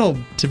thrilled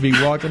to be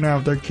walking around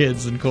with their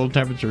kids in cold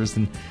temperatures,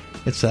 and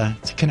it's a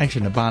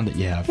connection, a bond that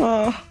you have.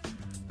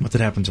 Once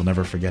it happens, you'll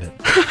never forget it.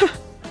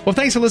 Well,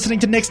 thanks for listening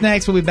to Nick's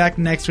Knacks. We'll be back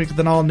next week with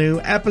an all-new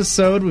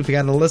episode. We've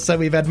got Alyssa,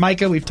 we've had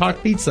Micah, we've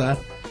talked pizza.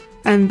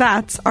 And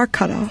that's our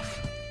cutoff.